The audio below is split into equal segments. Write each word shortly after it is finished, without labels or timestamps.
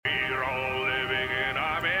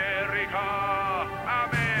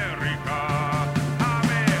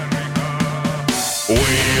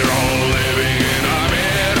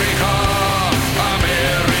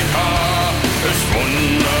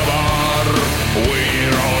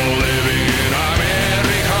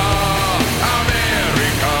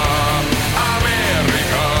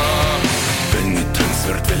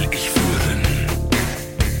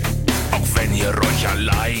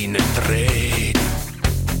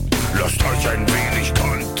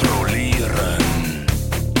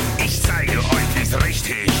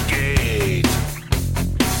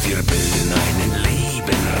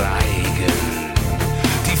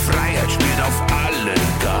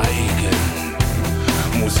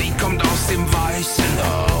im Weißen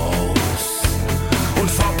Haus und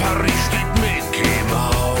vor Paris steht Mickey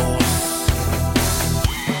Mouse.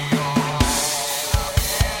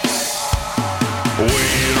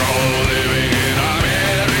 We're all living in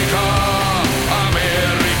America,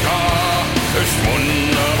 Amerika ist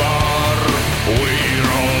wunderbar. We're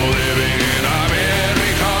all living in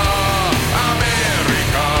America,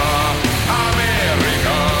 Amerika,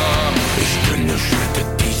 Amerika. Ich kenne Schritte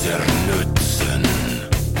dieser nützen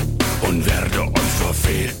und werde euch vor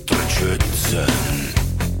Fehltritt schützen.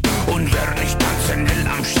 Und wer nicht tanzen will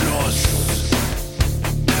am Schluss,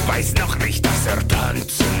 weiß noch nicht, dass er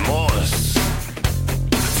tanzen muss.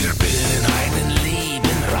 Wir bilden einen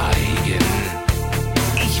lieben Reigen,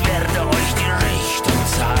 ich werde euch die Richtung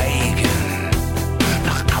zeigen.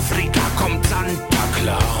 Nach Afrika kommt Santa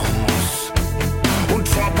Claus und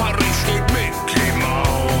vor Paris steht Mickey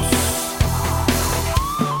Mouse.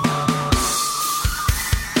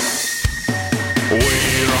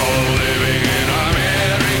 We're all living in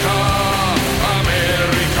America,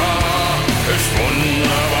 Amerika ist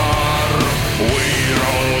wunderbar. We're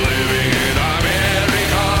all living in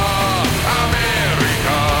America,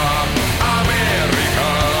 Amerika, Amerika.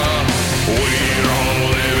 We're all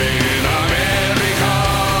living in America,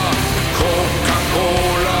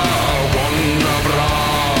 Coca-Cola,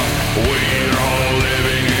 wunderbar. We're all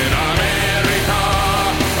living in America,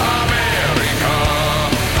 Amerika,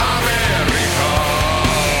 Amerika.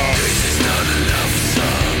 This is not a love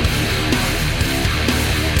song.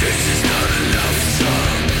 This is not a love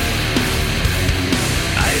song.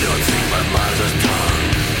 I don't sing my mother's tongue.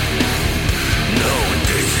 No,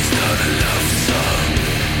 this is not a love song.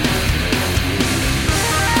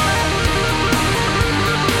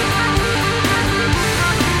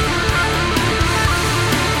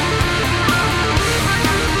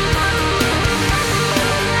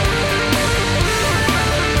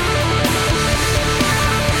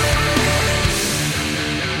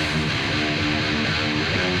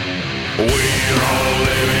 We're all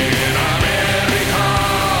living in America,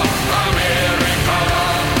 Amerika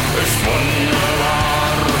ist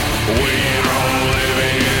wunderbar. We're all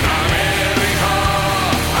living in America,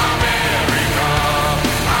 Amerika,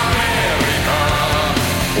 Amerika.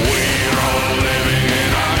 We're all living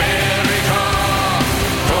in America,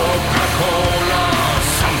 Coca-Cola,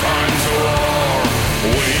 sometimes war.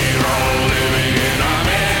 We're all living in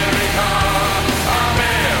America,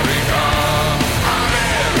 Amerika,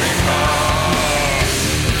 Amerika.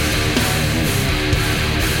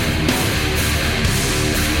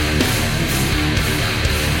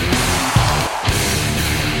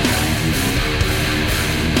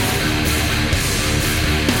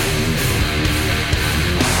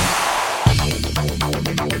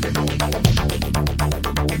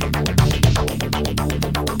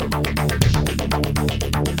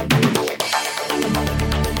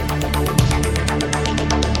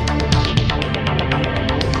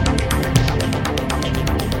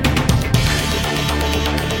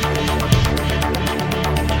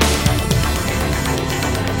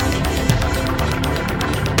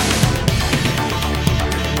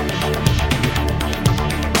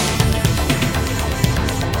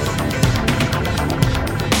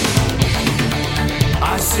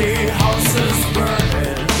 I see houses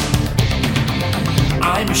burning,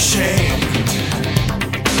 I'm ashamed.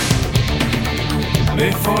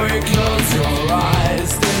 Before you close your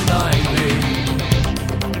eyes deniingly,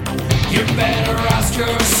 you better ask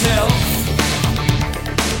yourself,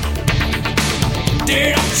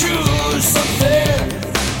 did I choose something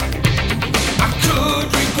I could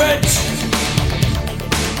regret?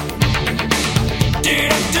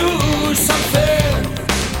 Did I do something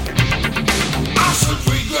I should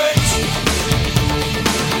regret?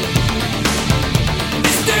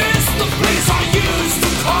 Is this the place I used to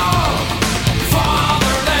call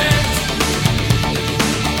fatherland?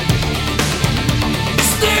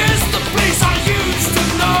 Is this the place I used to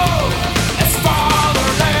know as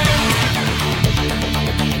fatherland?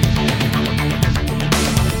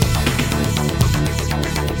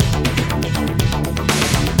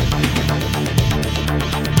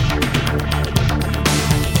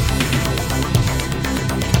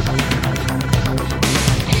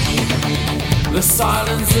 The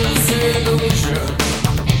silence is illusion.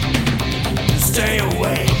 Stay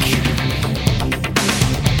awake.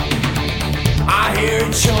 I hear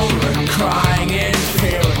children crying in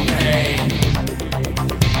fear and pain.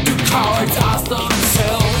 Do cowards ask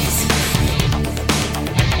themselves,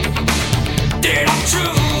 did I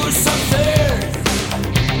choose something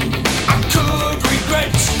I could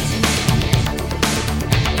regret?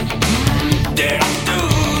 Did I do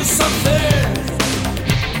something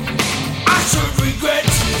I should regret?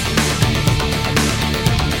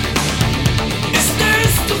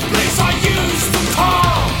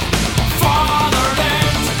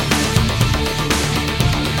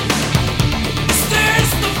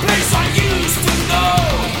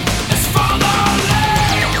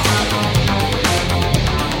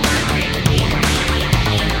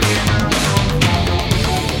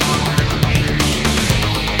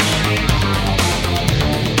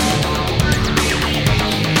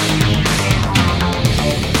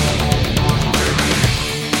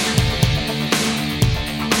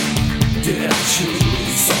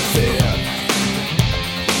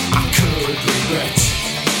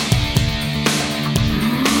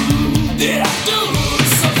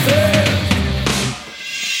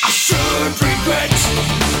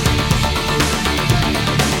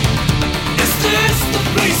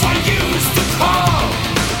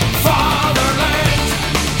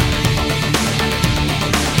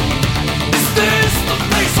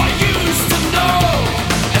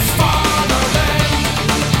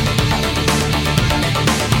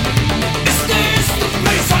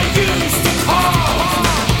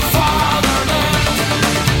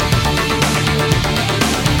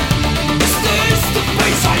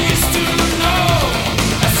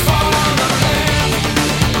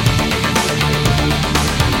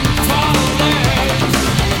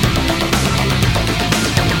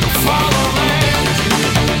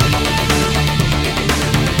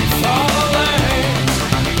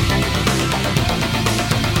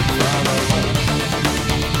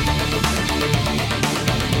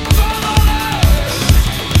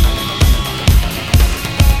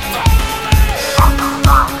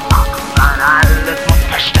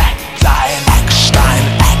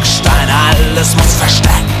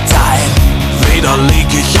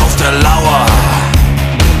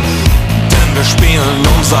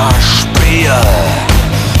 unser Spiel.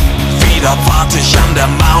 Wieder wart ich an der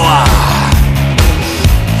Mauer,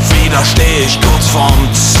 wieder steh ich kurz vorm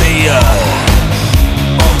Ziel.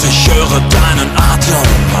 Und ich höre deinen Atem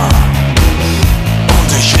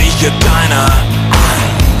und ich rieche deine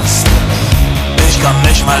Angst. Ich kann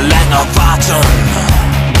nicht mehr länger warten,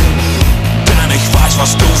 denn ich weiß,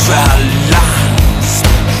 was du verlangst.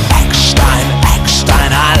 Eckstein,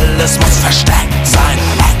 Eckstein, alles muss versteckt sein.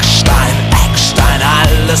 Eckstein, Eckstein,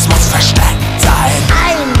 alles muss versteckt sein.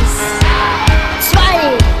 1, 2,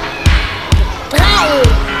 3,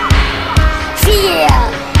 4,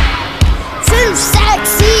 5,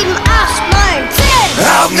 6, 7, 8, 9, 10.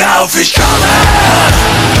 Augen auf, ich komme!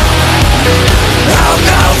 Augen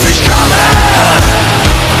auf, ich komme!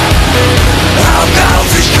 Augen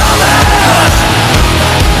auf, ich komme!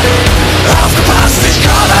 Aufgepasst, ich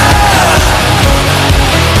komme!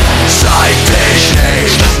 Zeig dich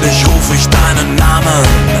nicht! Ständig ruf ich deinen Namen,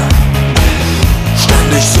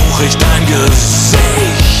 ständig such ich dein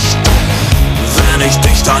Gesicht. Wenn ich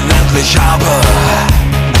dich dann endlich habe,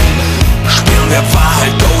 spielen wir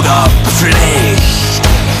Wahrheit oder Pflicht.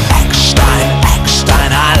 Eckstein,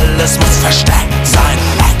 Eckstein, alles muss versteckt sein.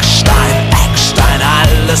 Eckstein, Eckstein,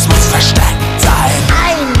 alles muss versteckt sein.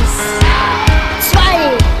 1, 2,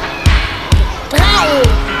 3,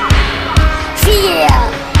 4,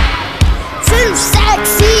 5,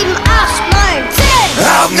 6, 7, 8, 9, 10.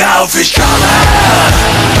 Augen auf, ich komme!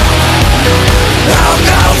 Augen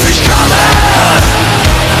auf, ich komme!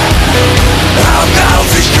 Augen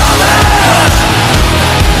auf, ich komme!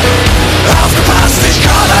 Aufgepasst, ich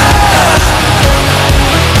komme!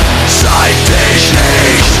 Zeig dich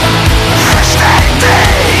nicht! Versteck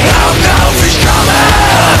dich! Augen auf, ich komme!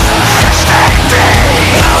 Versteck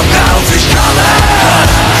dich! Augen auf, ich komme!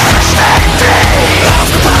 Versteck dich!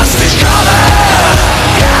 Aufgepasst, ich komme!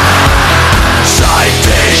 Zeig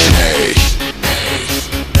dich nicht!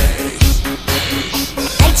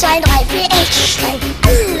 1, 2, 3, 4, Eckstein,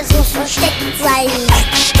 alles muss versteckt sein.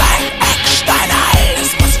 Eckstein, Eckstein, alles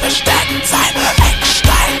muss versteckt sein.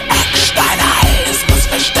 Eckstein, Eckstein, alles muss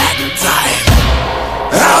versteckt sein.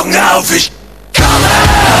 Augen auf, ich komme!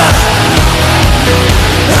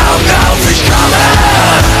 Augen auf, ich komme!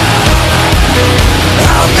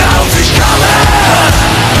 Augen auf, ich komme!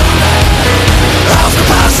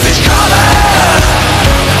 Aufgepasst, ich komme!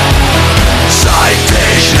 Zeig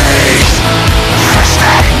dich nicht!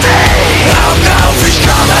 Versteck dich! Augen auf, ich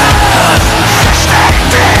komme! Versteck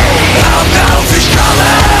dich! Augen auf, ich komme!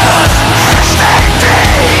 Versteck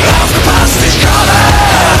dich! Aufgepasst, ich komme!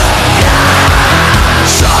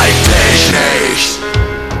 Zeig dich nicht!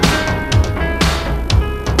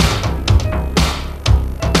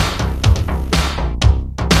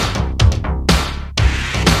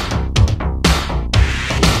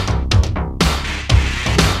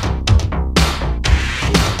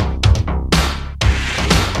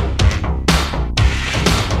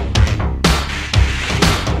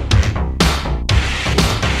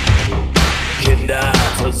 Kinder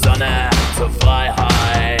zur Sonne, zur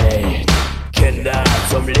Freiheit, Kinder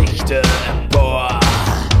zum Lichte empor,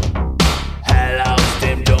 hell aus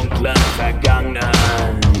dem dunklen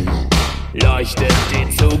Vergangenen, leuchtet die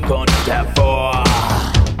Zukunft hervor.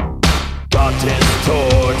 Gott ist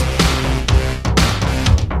tot,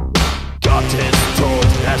 Gott ist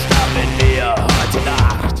tot, er starb in mir heute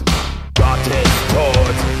Nacht. Gott ist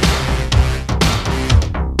tot,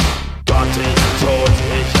 Gott ist tot,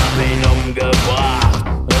 ich hab ihn umgebracht.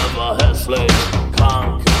 Er war hässlich,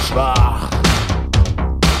 krank und schwach.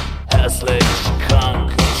 Hässlich,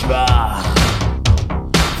 krank und schwach.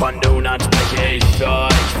 Von nun an spreche ich für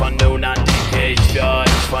euch, von nun an denke ich für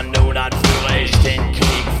euch, von nun an führe ich den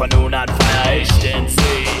Krieg, von nun an feier ich den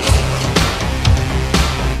Sieg.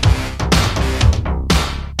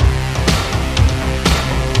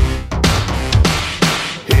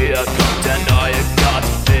 Hier kommt der neue Gott,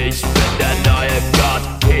 ich bin der neue Gott.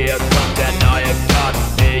 Hier kommt der neue Gott,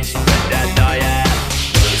 ich bin der neue.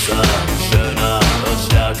 Größer, schöner und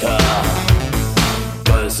stärker.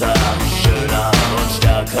 Größer, schöner und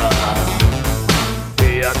stärker.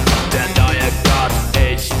 Hier kommt der neue Gott,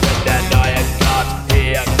 ich bin der neue Gott.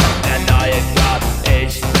 Hier kommt der neue Gott,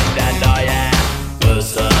 ich bin der neue.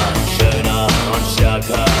 Größer, schöner und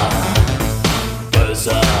stärker.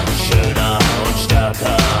 Größer, schöner und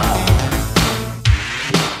stärker.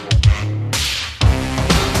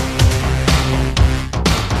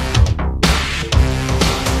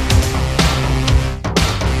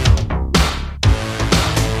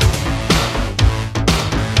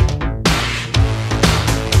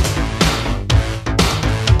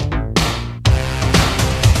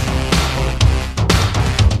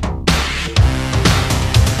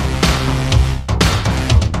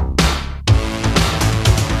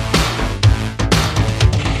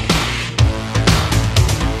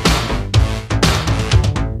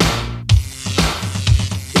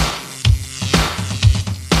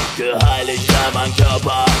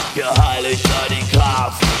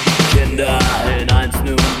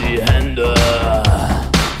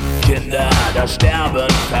 das Sterben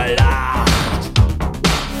verlacht.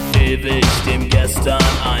 Ewig dem Gestern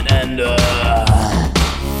ein Ende,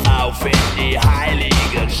 auf in die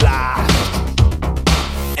heilige Schlacht.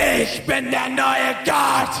 Ich bin der neue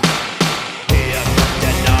Gott. Hier kommt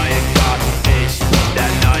der neue Gott. Ich bin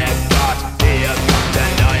der neue Gott. Hier kommt der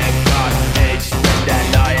neue Gott. Ich bin der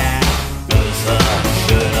neue. Größer,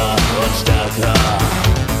 schöner und stärker.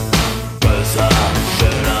 Größer,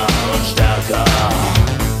 schöner und stärker.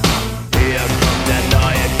 Hier kommt der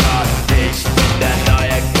neue Gott. Ich bin der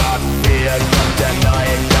neue Gott. Hier kommt der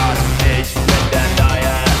neue Gott. Ich bin der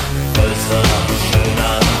neue. Größer,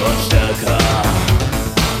 schöner und stärker.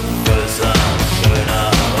 Größer, schöner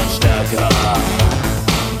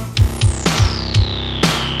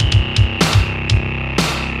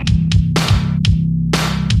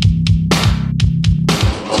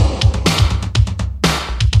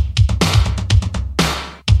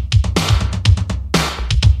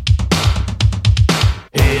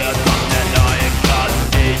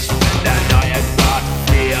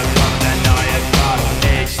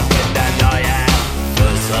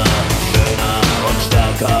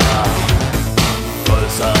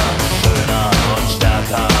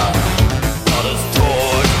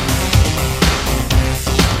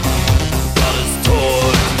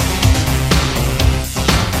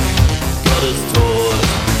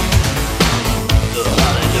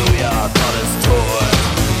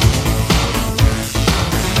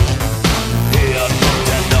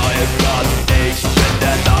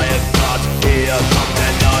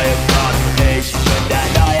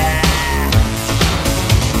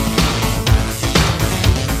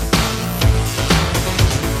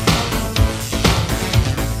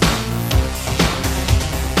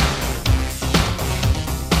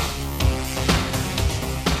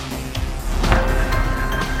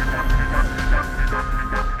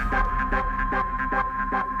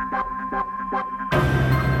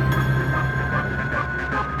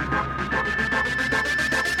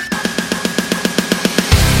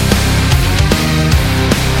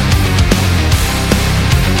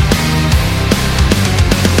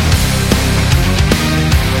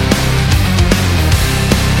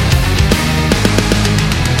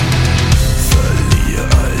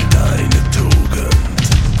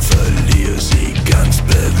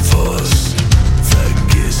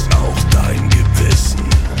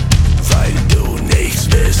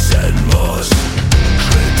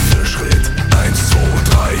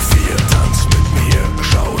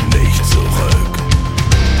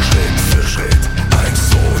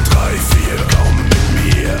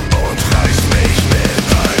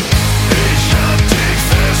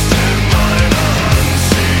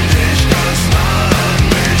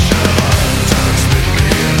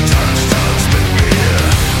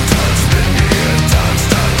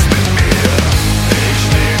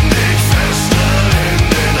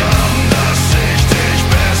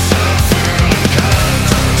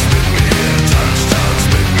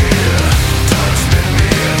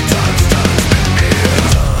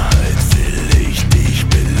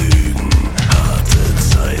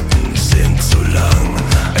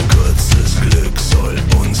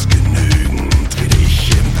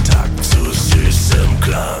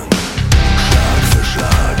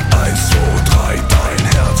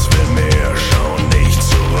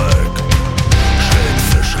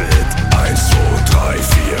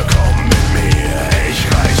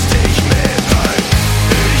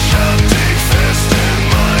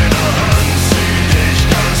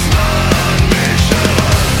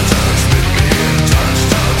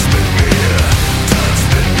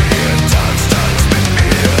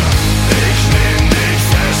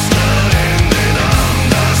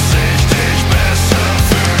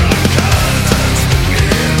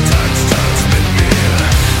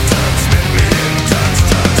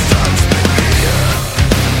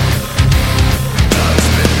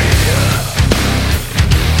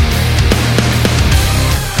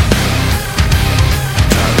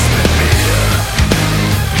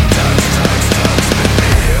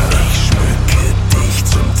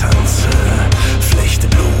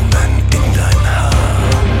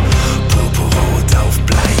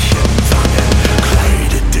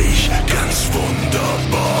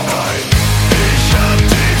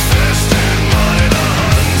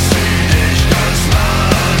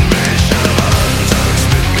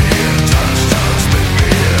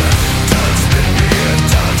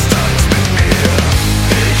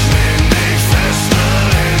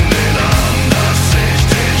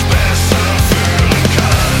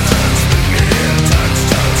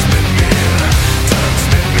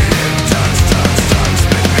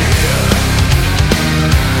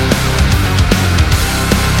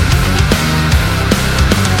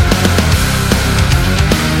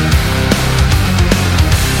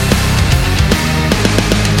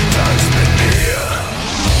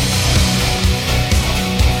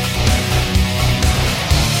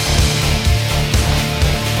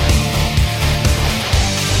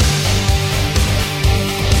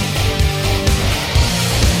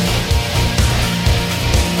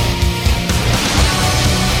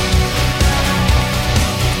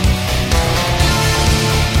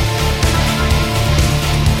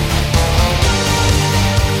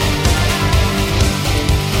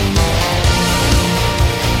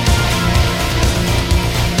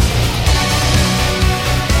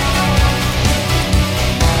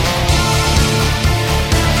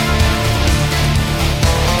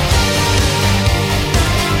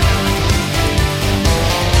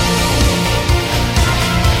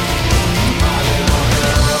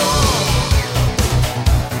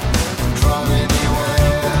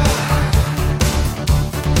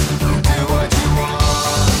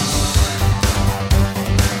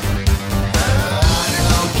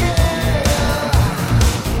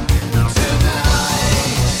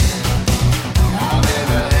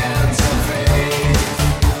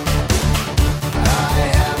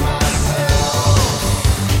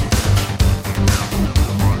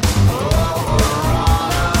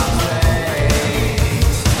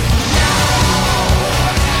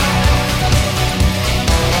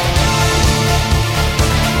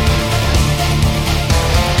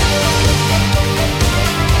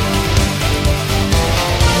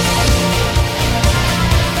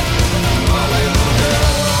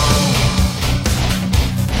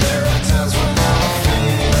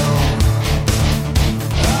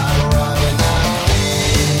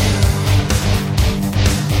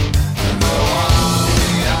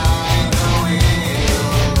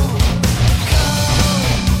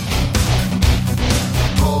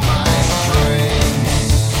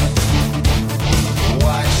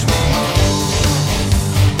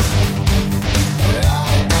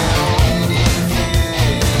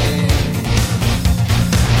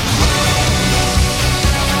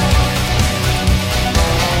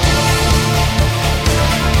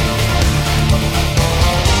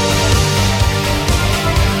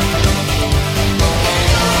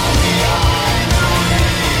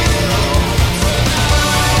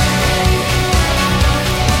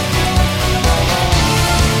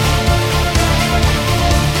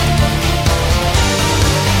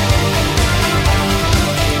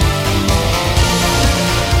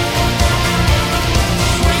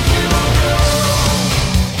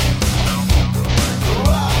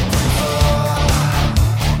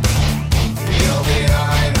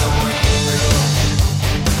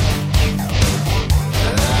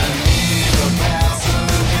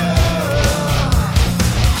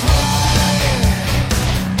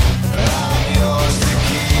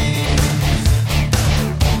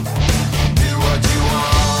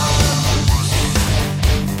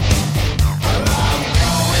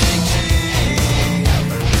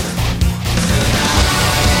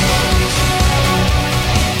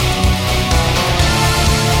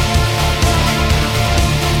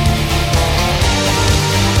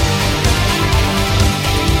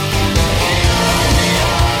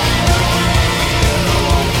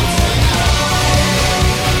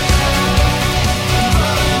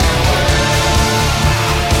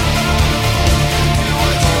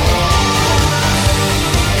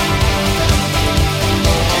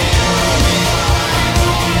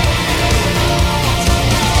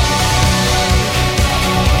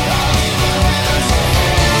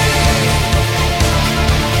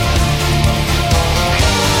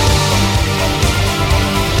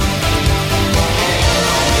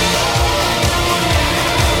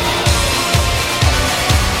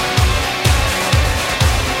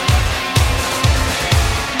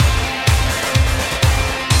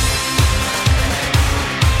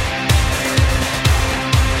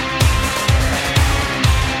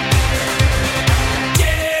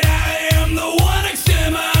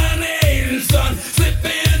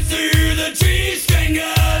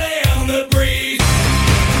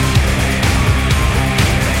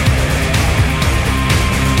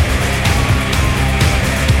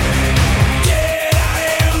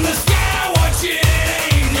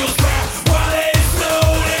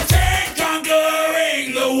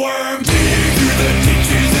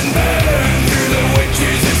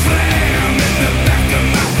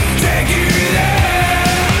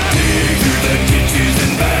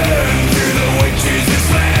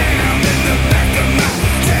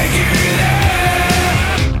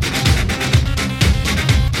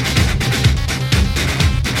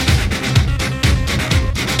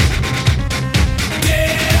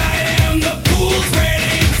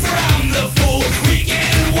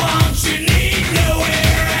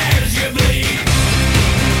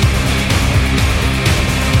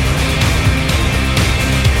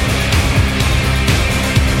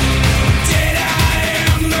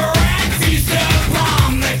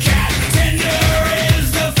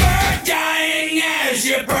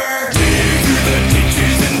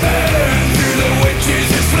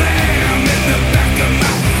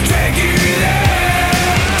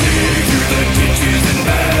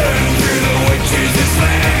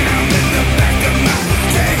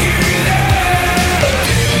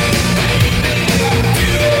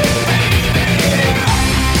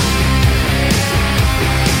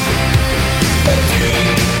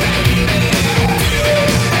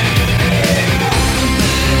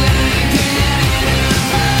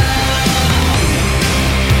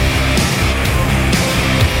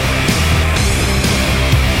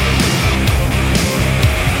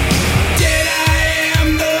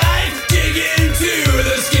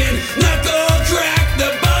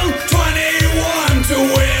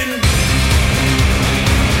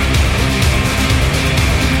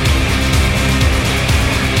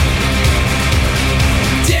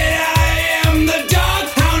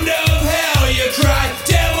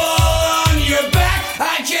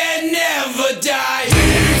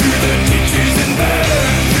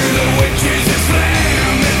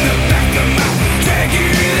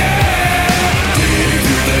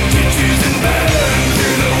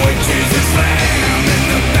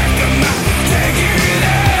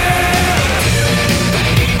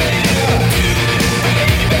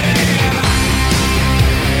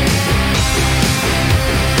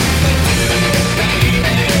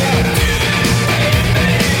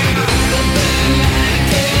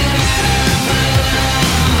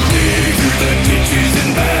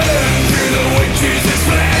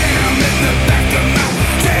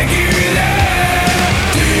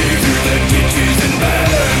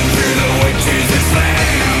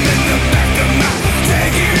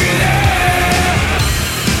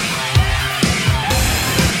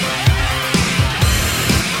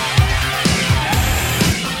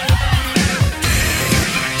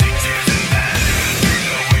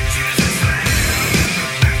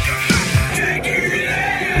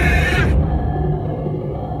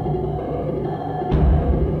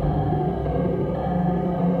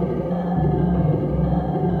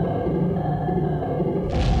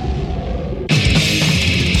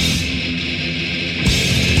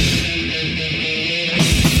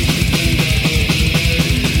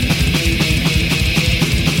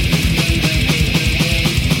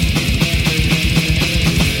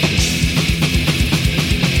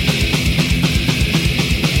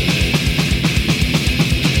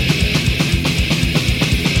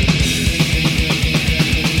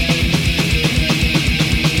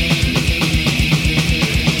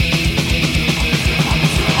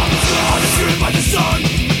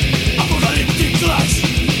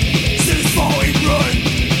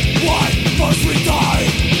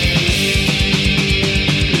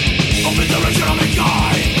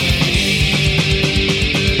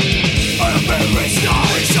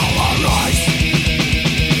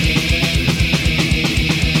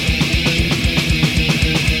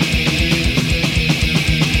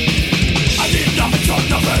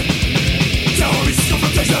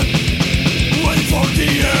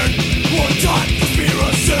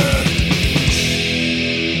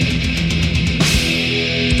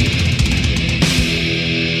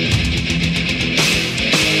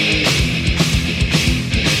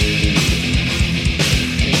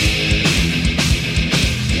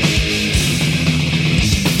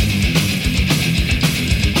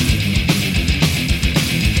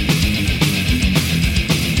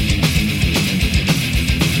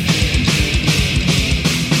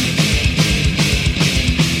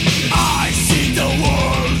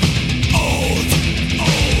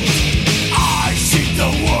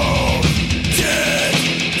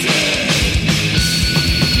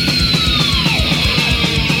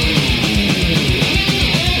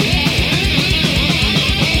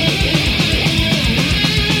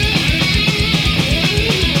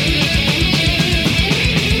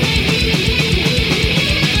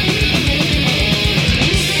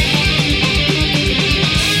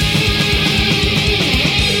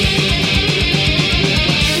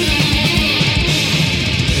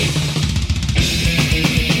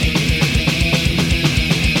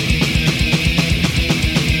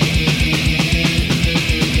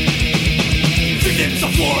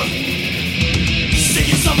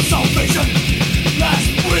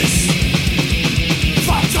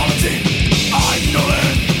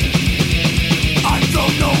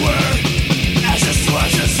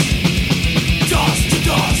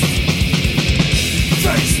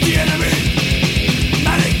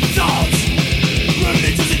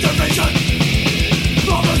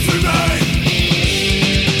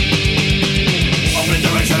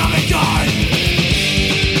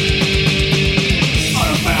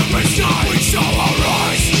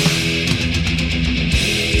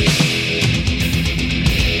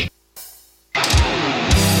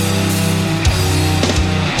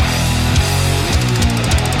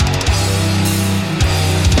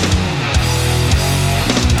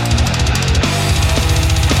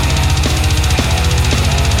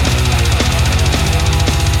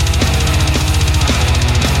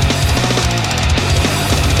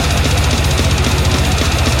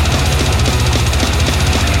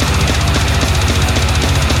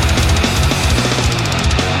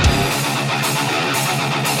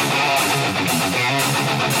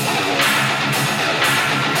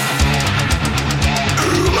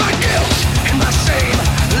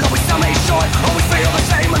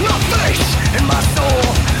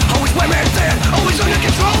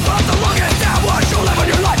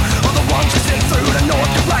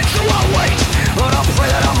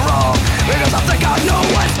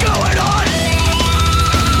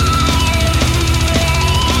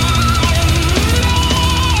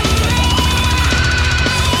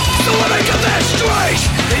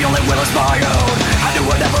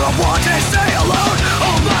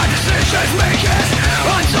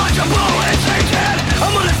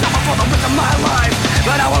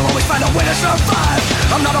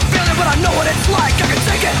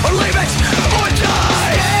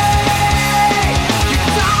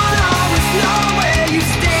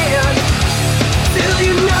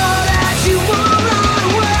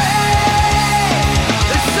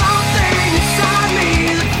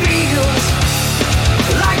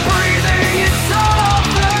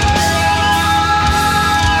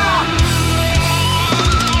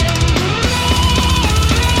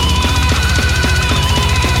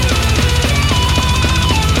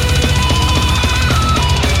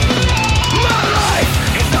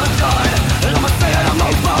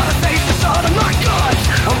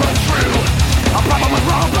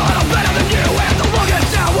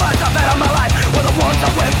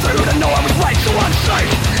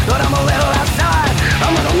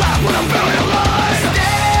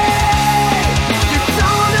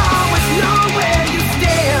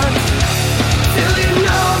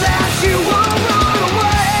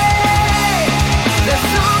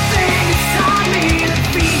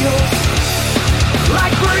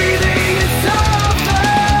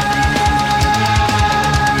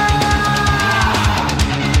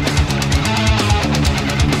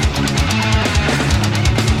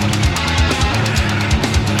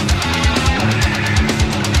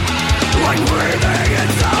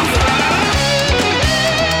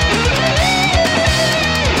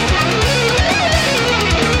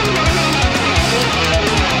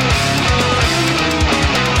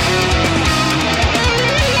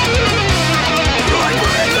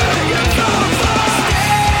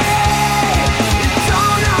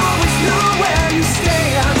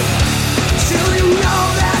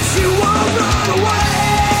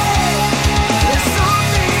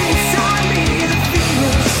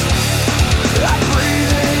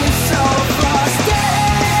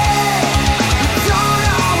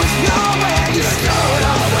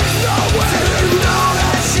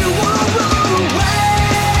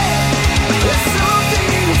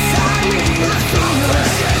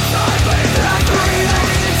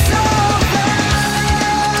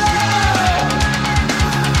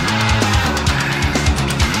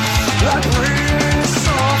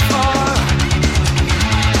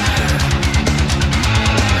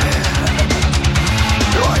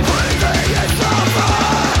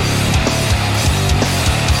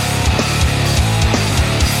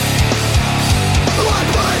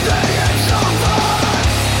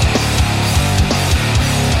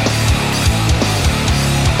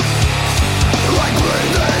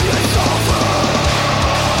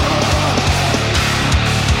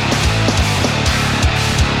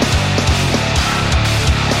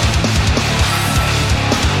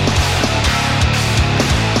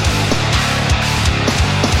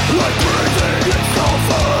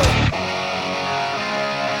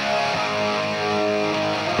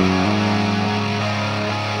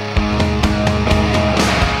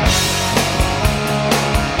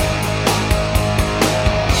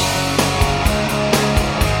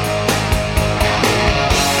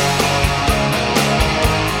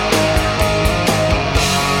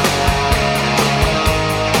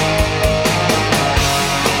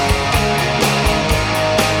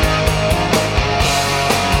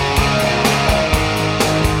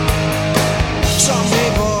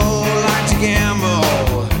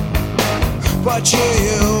but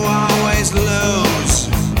you always lose.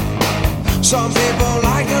 Some people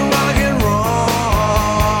like to rock and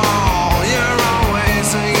roll. You're always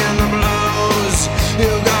singing the blues. You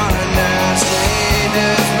got a nasty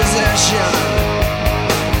disposition.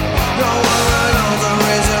 No one knows the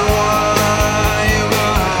reason why. You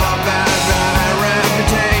got a bad, bad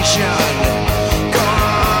reputation.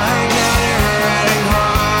 Gonna hang down your head and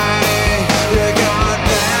cry. You got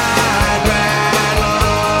bad, bad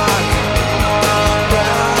luck.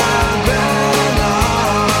 Bad, bad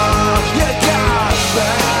luck. You got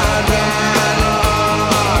bad, bad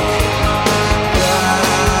luck.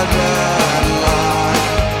 Bad, bad luck.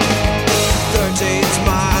 13's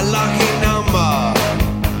my lucky number.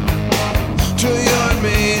 To you and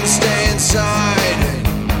me, stay inside.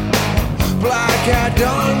 Black cat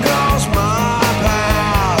don't cross my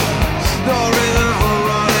path. No reason for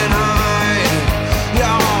running hide.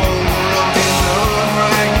 You're looking through a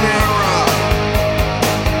cracked mirror.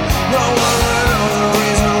 No one knows the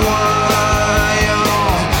reason why. Your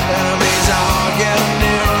enemies all get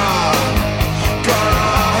nearer. Gonna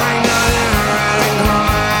hang down your head and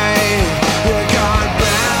cry. You got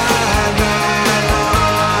bad, bad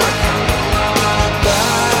luck.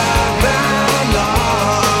 Bad, bad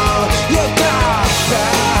luck. You got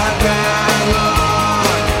bad, bad luck.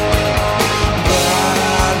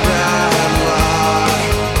 Bad, bad luck.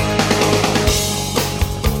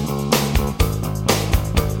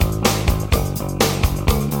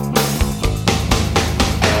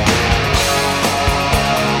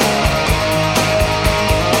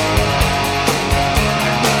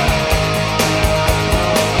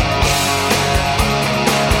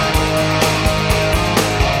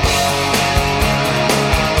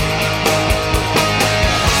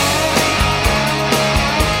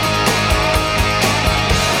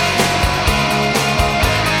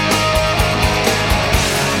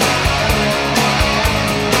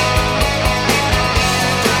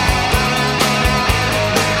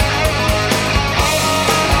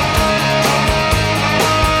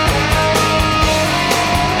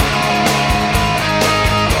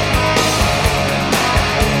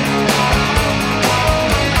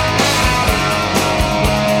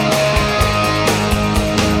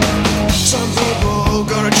 Some people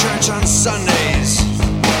go to church on Sundays.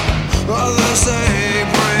 Others say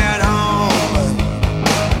pray at home.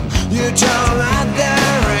 You tell them that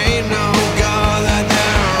there ain't no God, that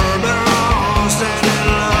they're better off standing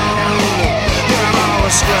alone. You're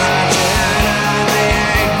always scratching at the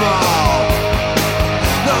 8 ball.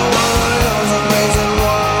 No one knows the reason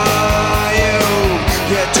why you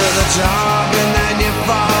get to the top and then you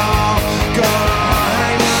fall. Gonna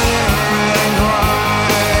hang down your head and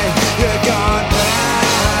cry. You got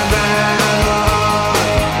bad, bad luck.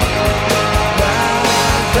 Bad,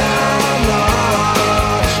 bad luck.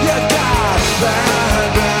 You got bad,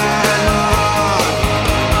 bad luck.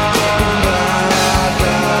 Bad,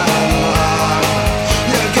 bad luck.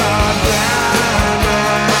 You got bad,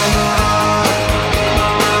 bad luck.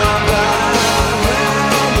 Bad, bad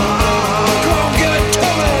luck. Come give it to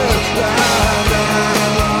me. Bad, bad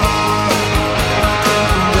luck.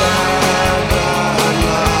 Bad, bad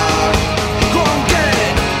luck. Come get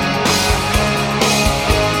it.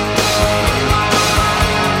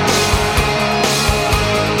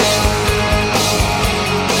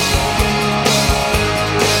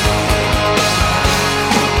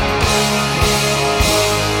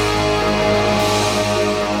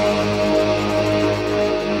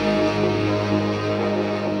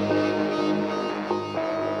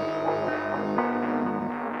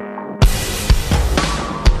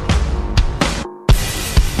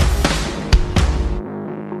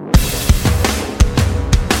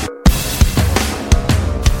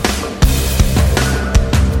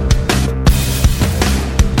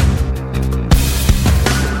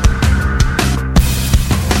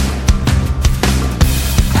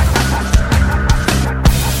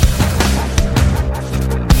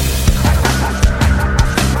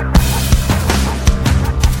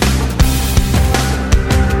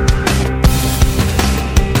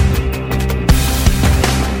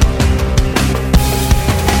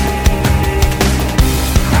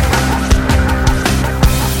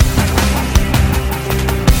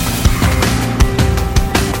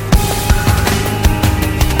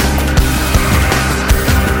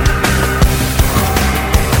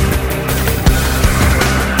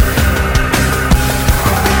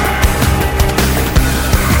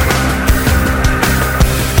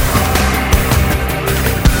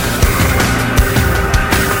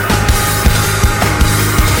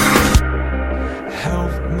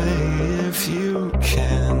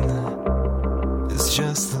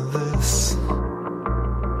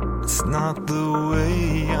 not the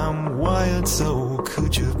way I'm wired, so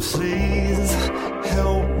could you please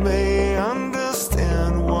help me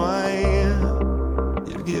understand why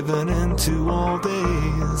you've given into all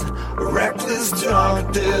these reckless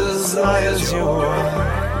dark desires? You're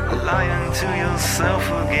lying to yourself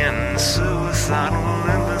again, suicidal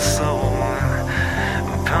in the soul,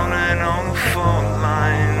 pounding on the fault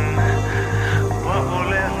line. What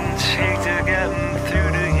will it take to get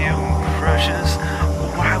through to you, precious?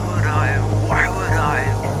 Why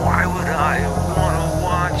would I wanna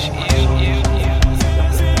watch you?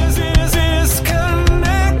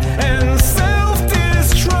 Disconnect and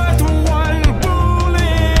self-destruct, one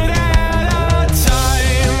bullet at a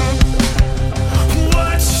time.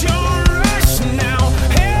 What's your rush now?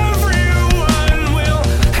 Everyone will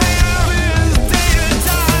have his day to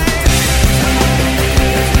die.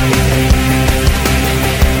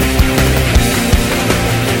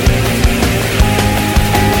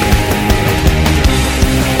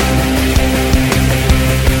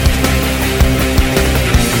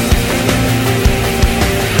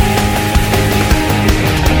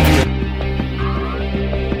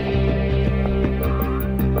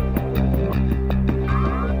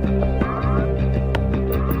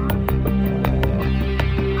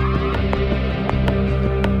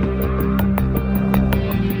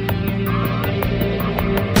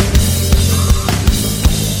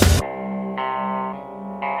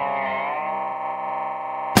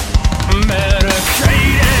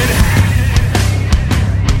 Medicated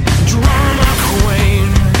drama queen,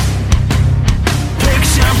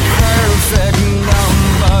 picture perfect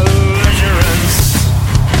non-belligerence,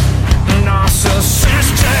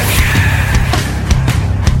 narcissistic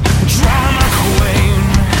drama queen,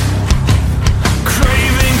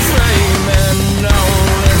 craving fame and all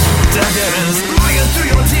this decadence, lying through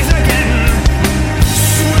your teeth again,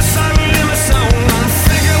 suicidal in the soul.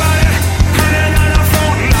 Think about it, hanging on a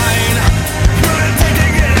phone line.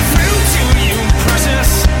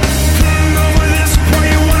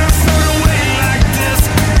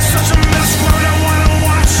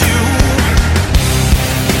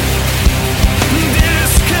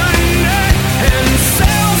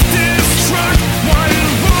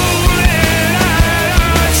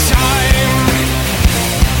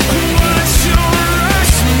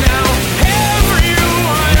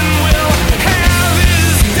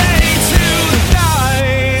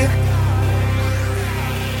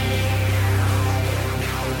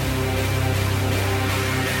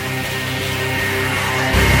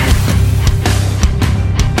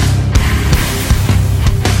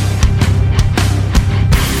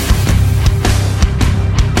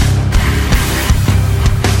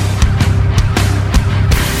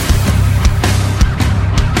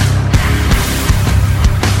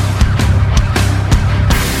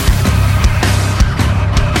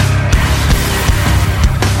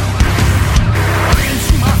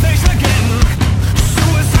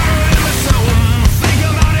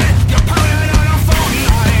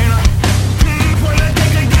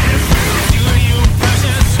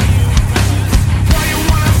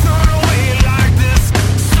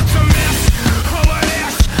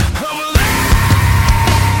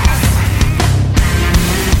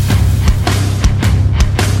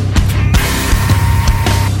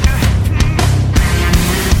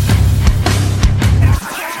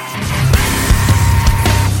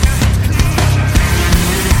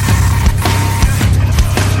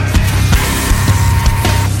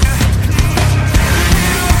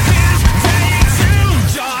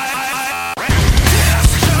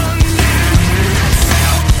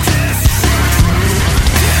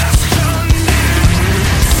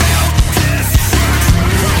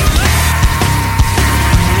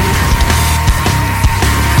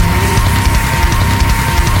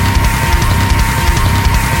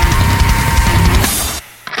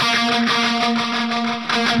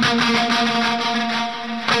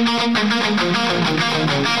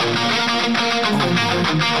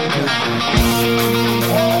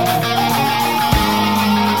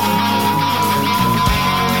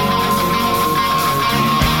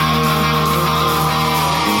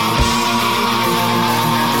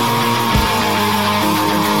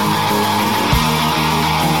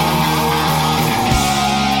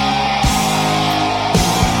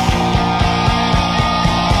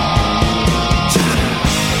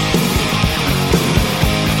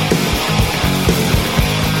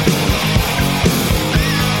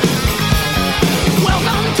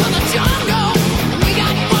 Welcome to the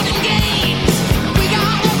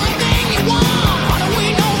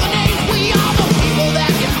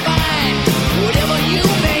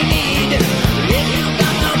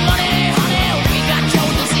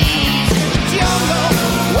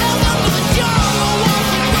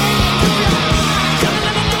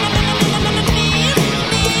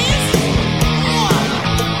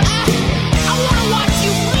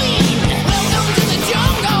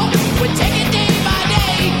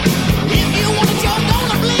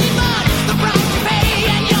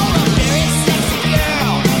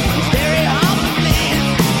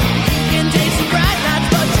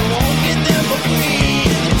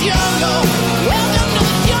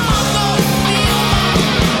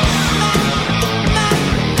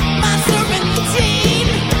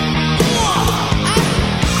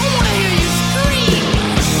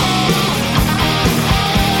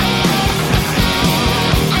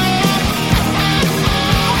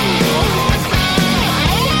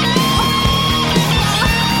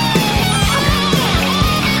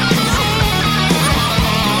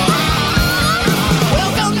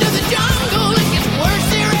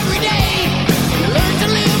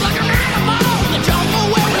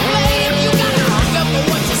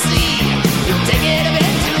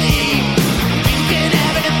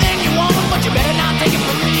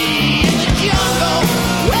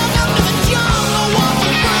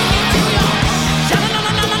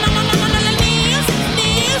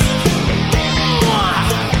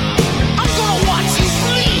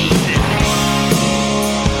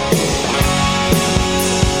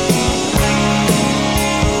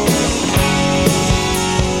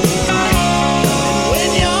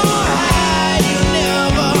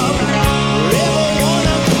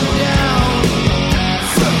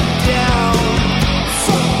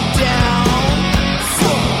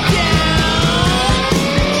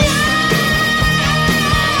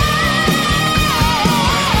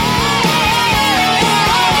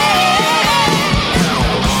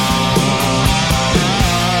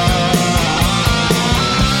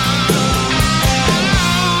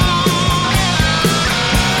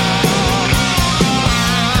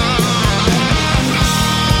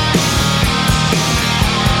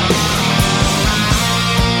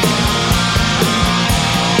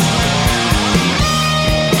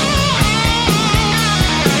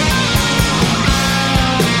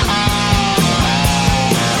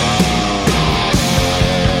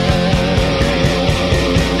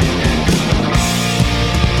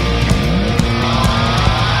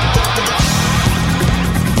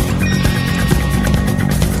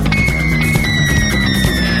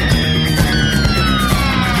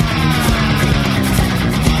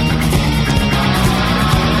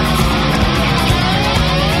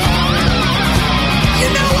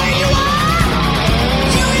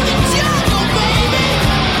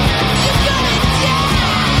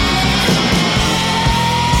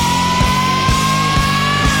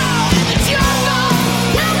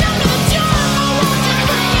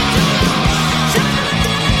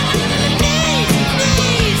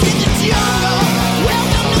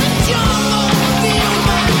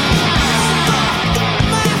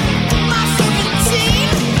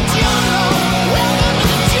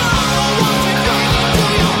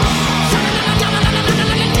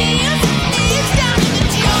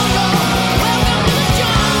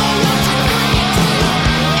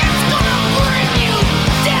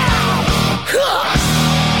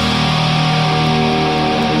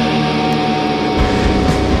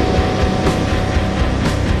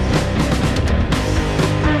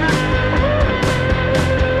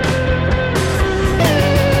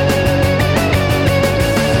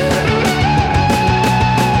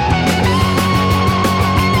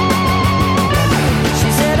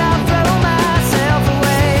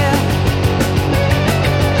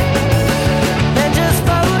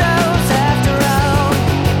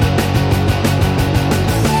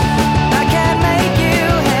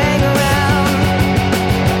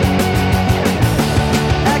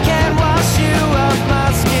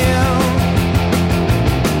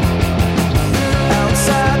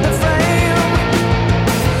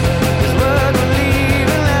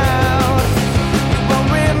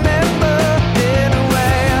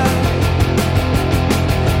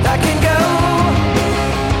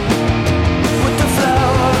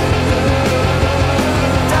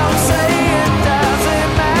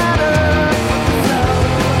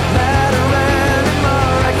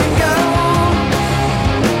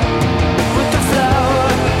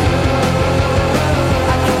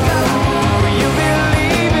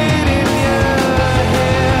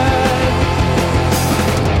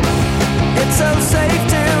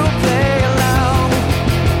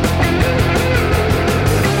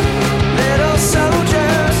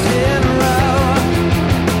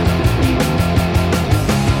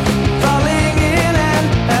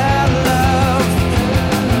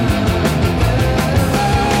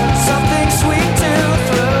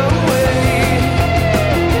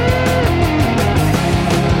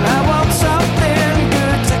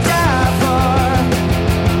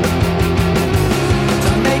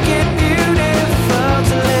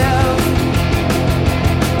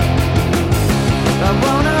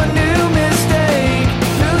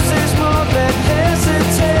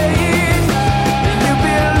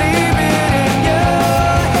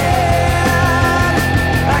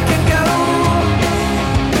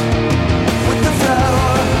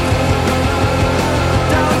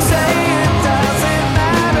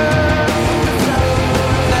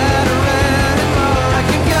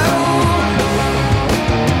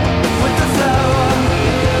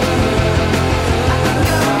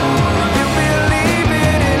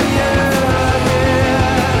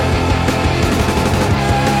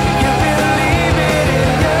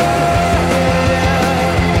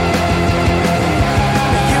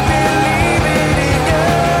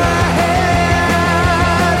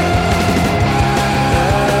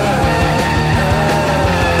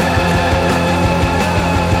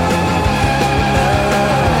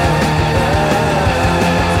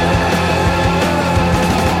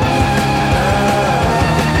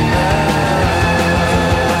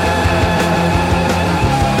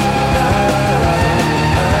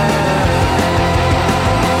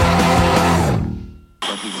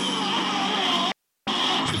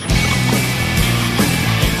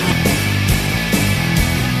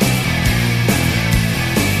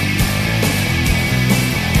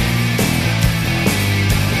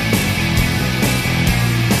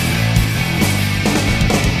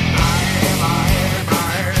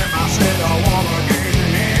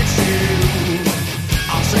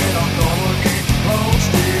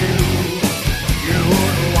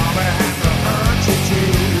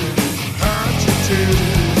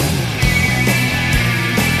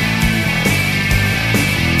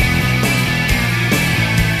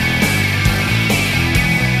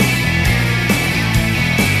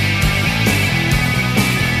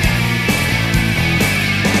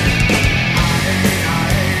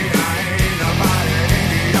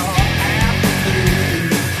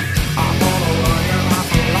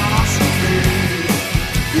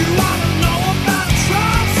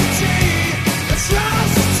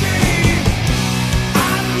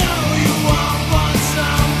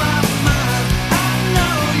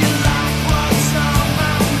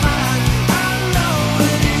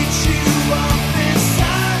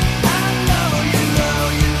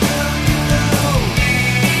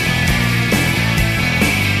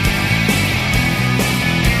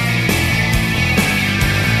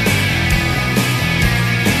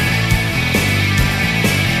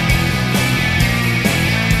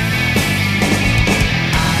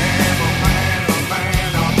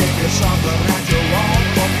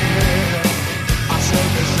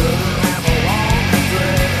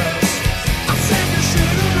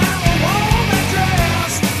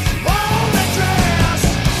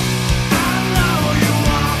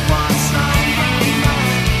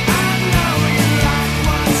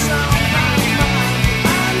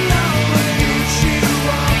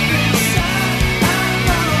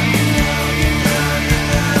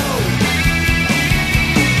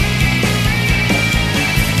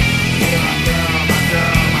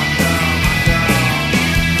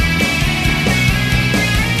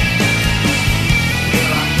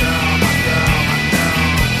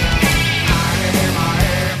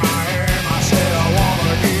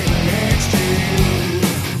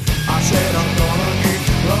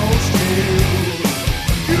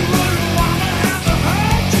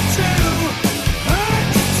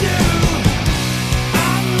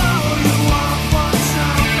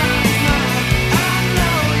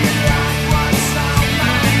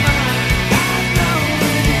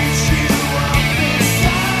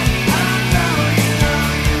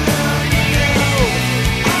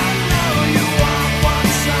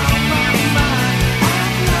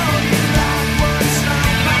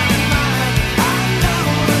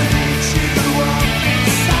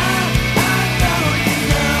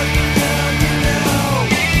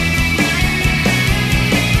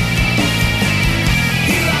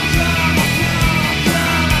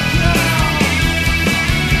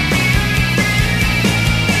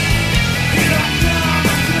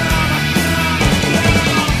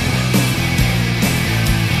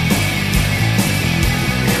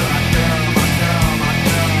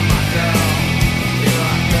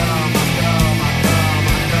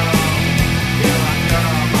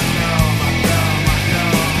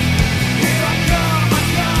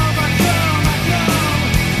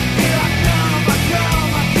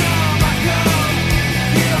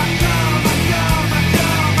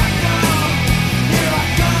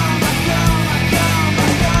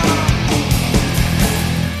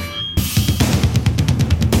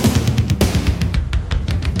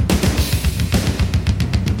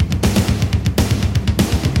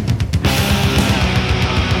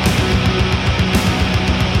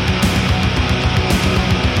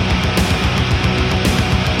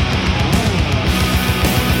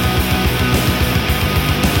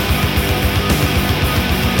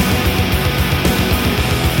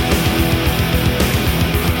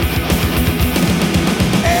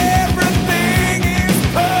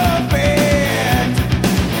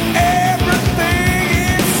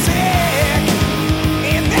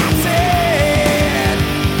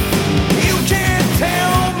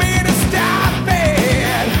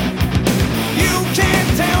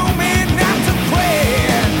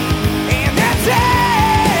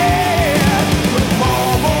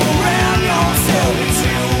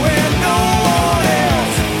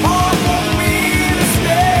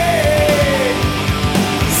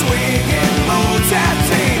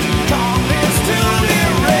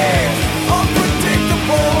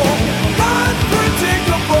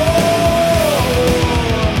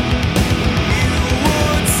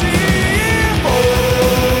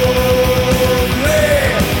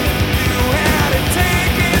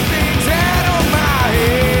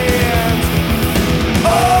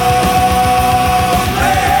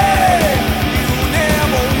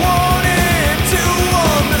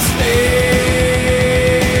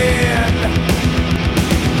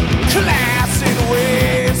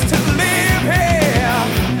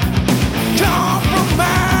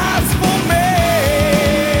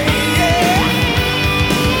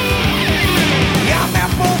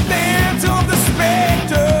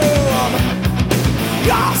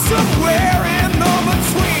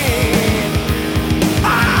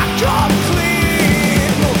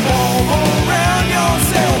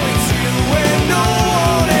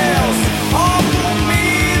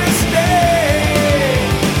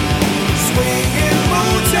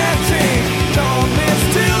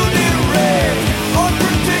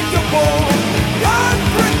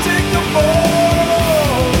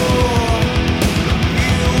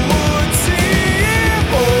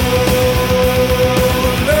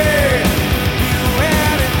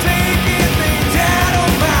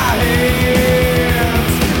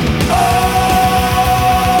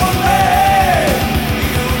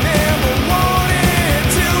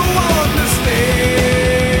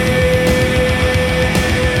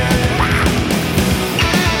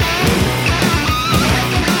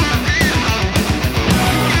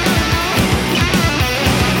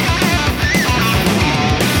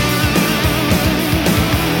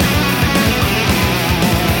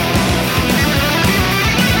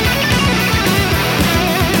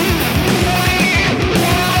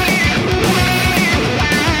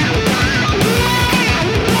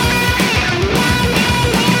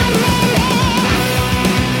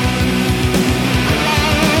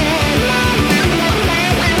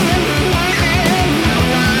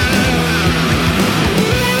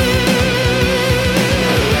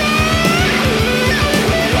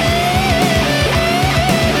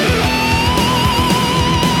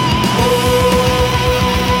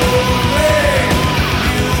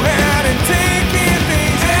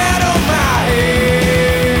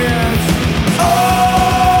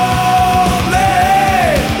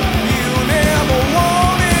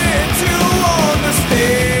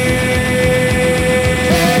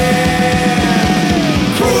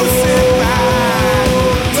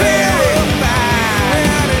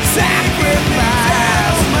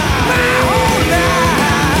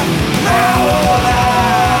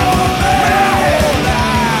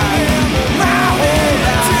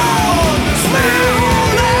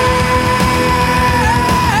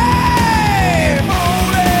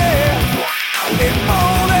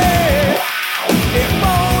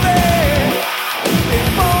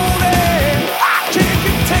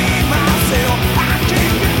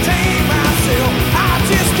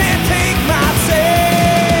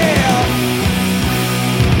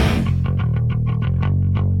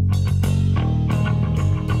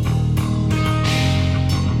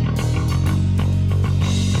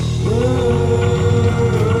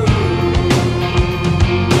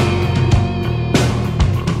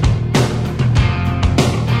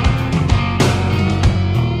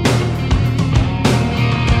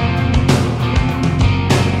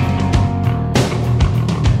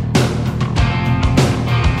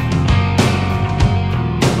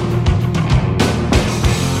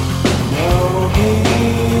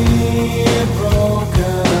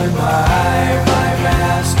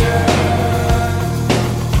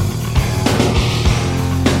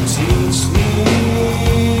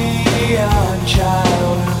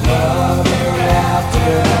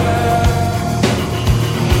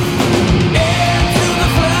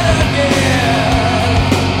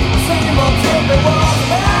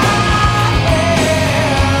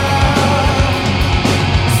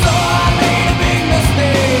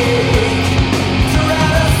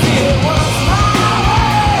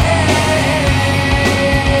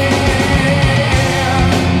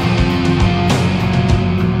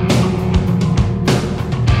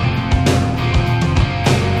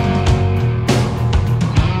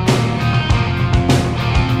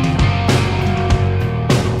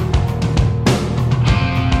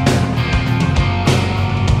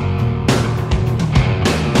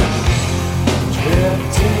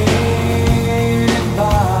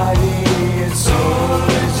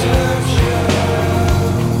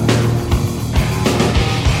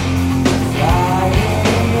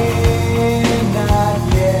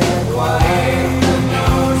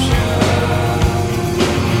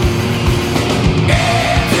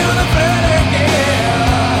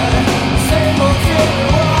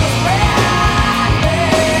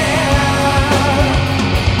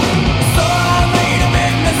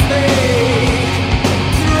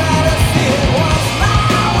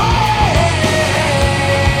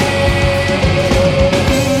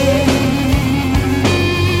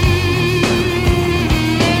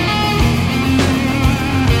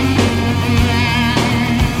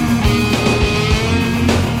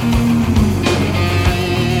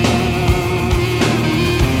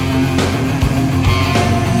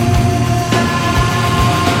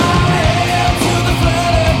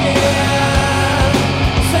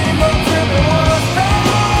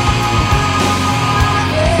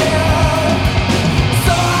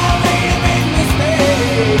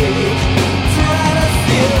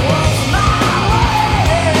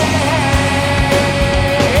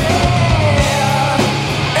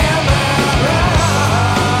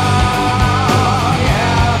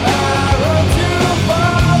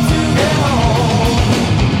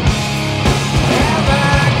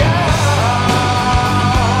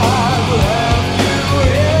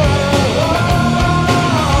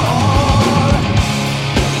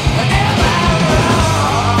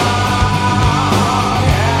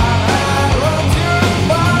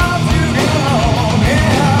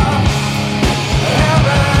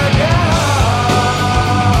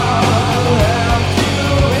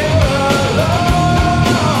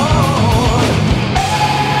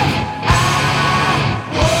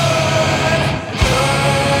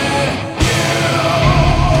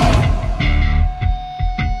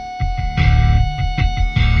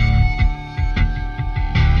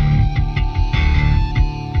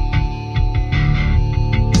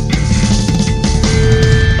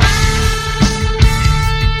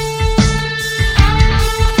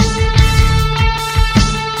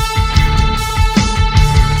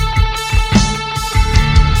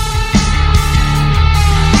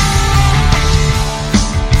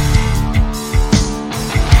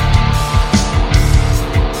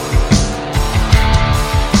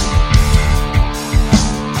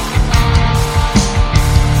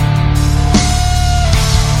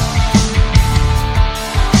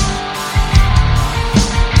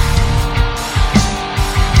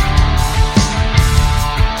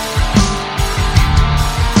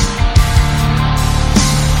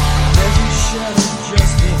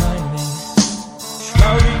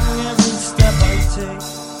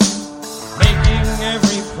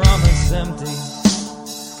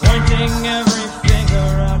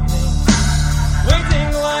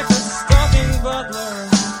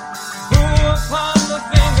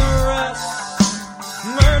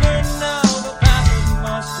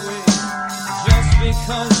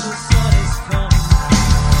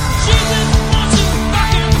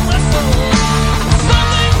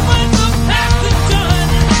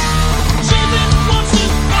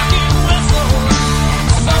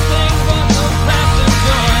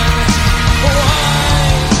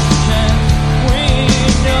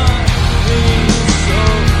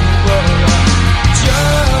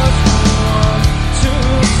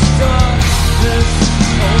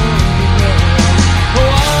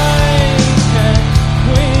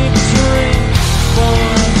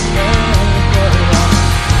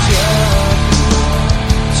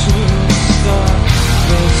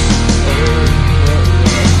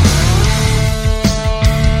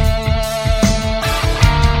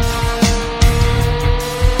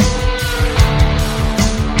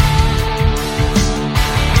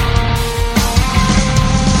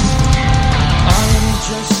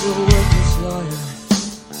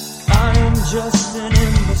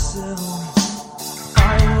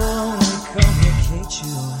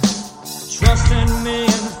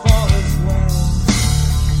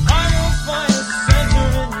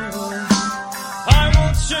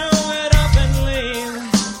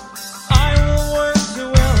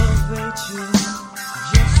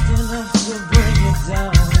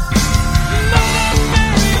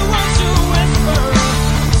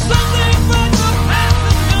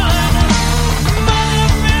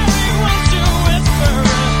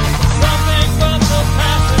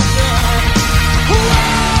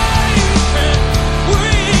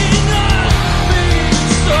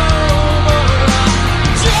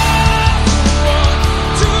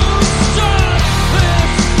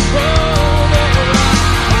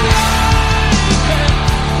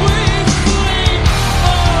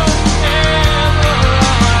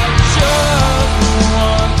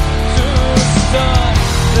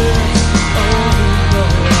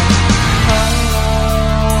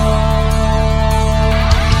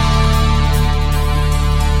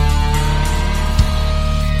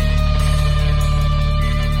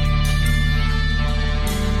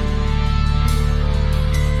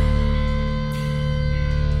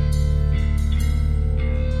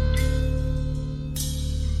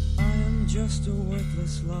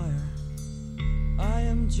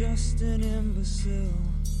I'm just an imbecile.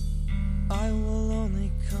 I will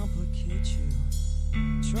only complicate you.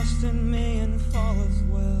 Trust in me and fall as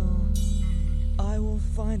well. I will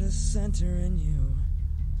find a center in you.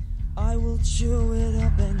 I will chew it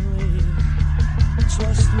up and leave.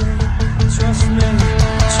 Trust me, trust me, trust me,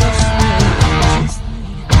 trust me,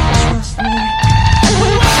 trust me.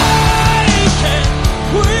 Why can't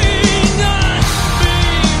we not be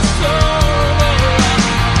sober and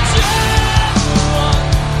just want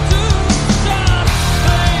to start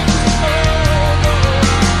things over?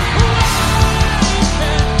 Why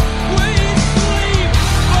can't we sleep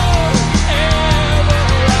forever?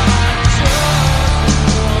 I just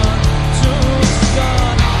want to start.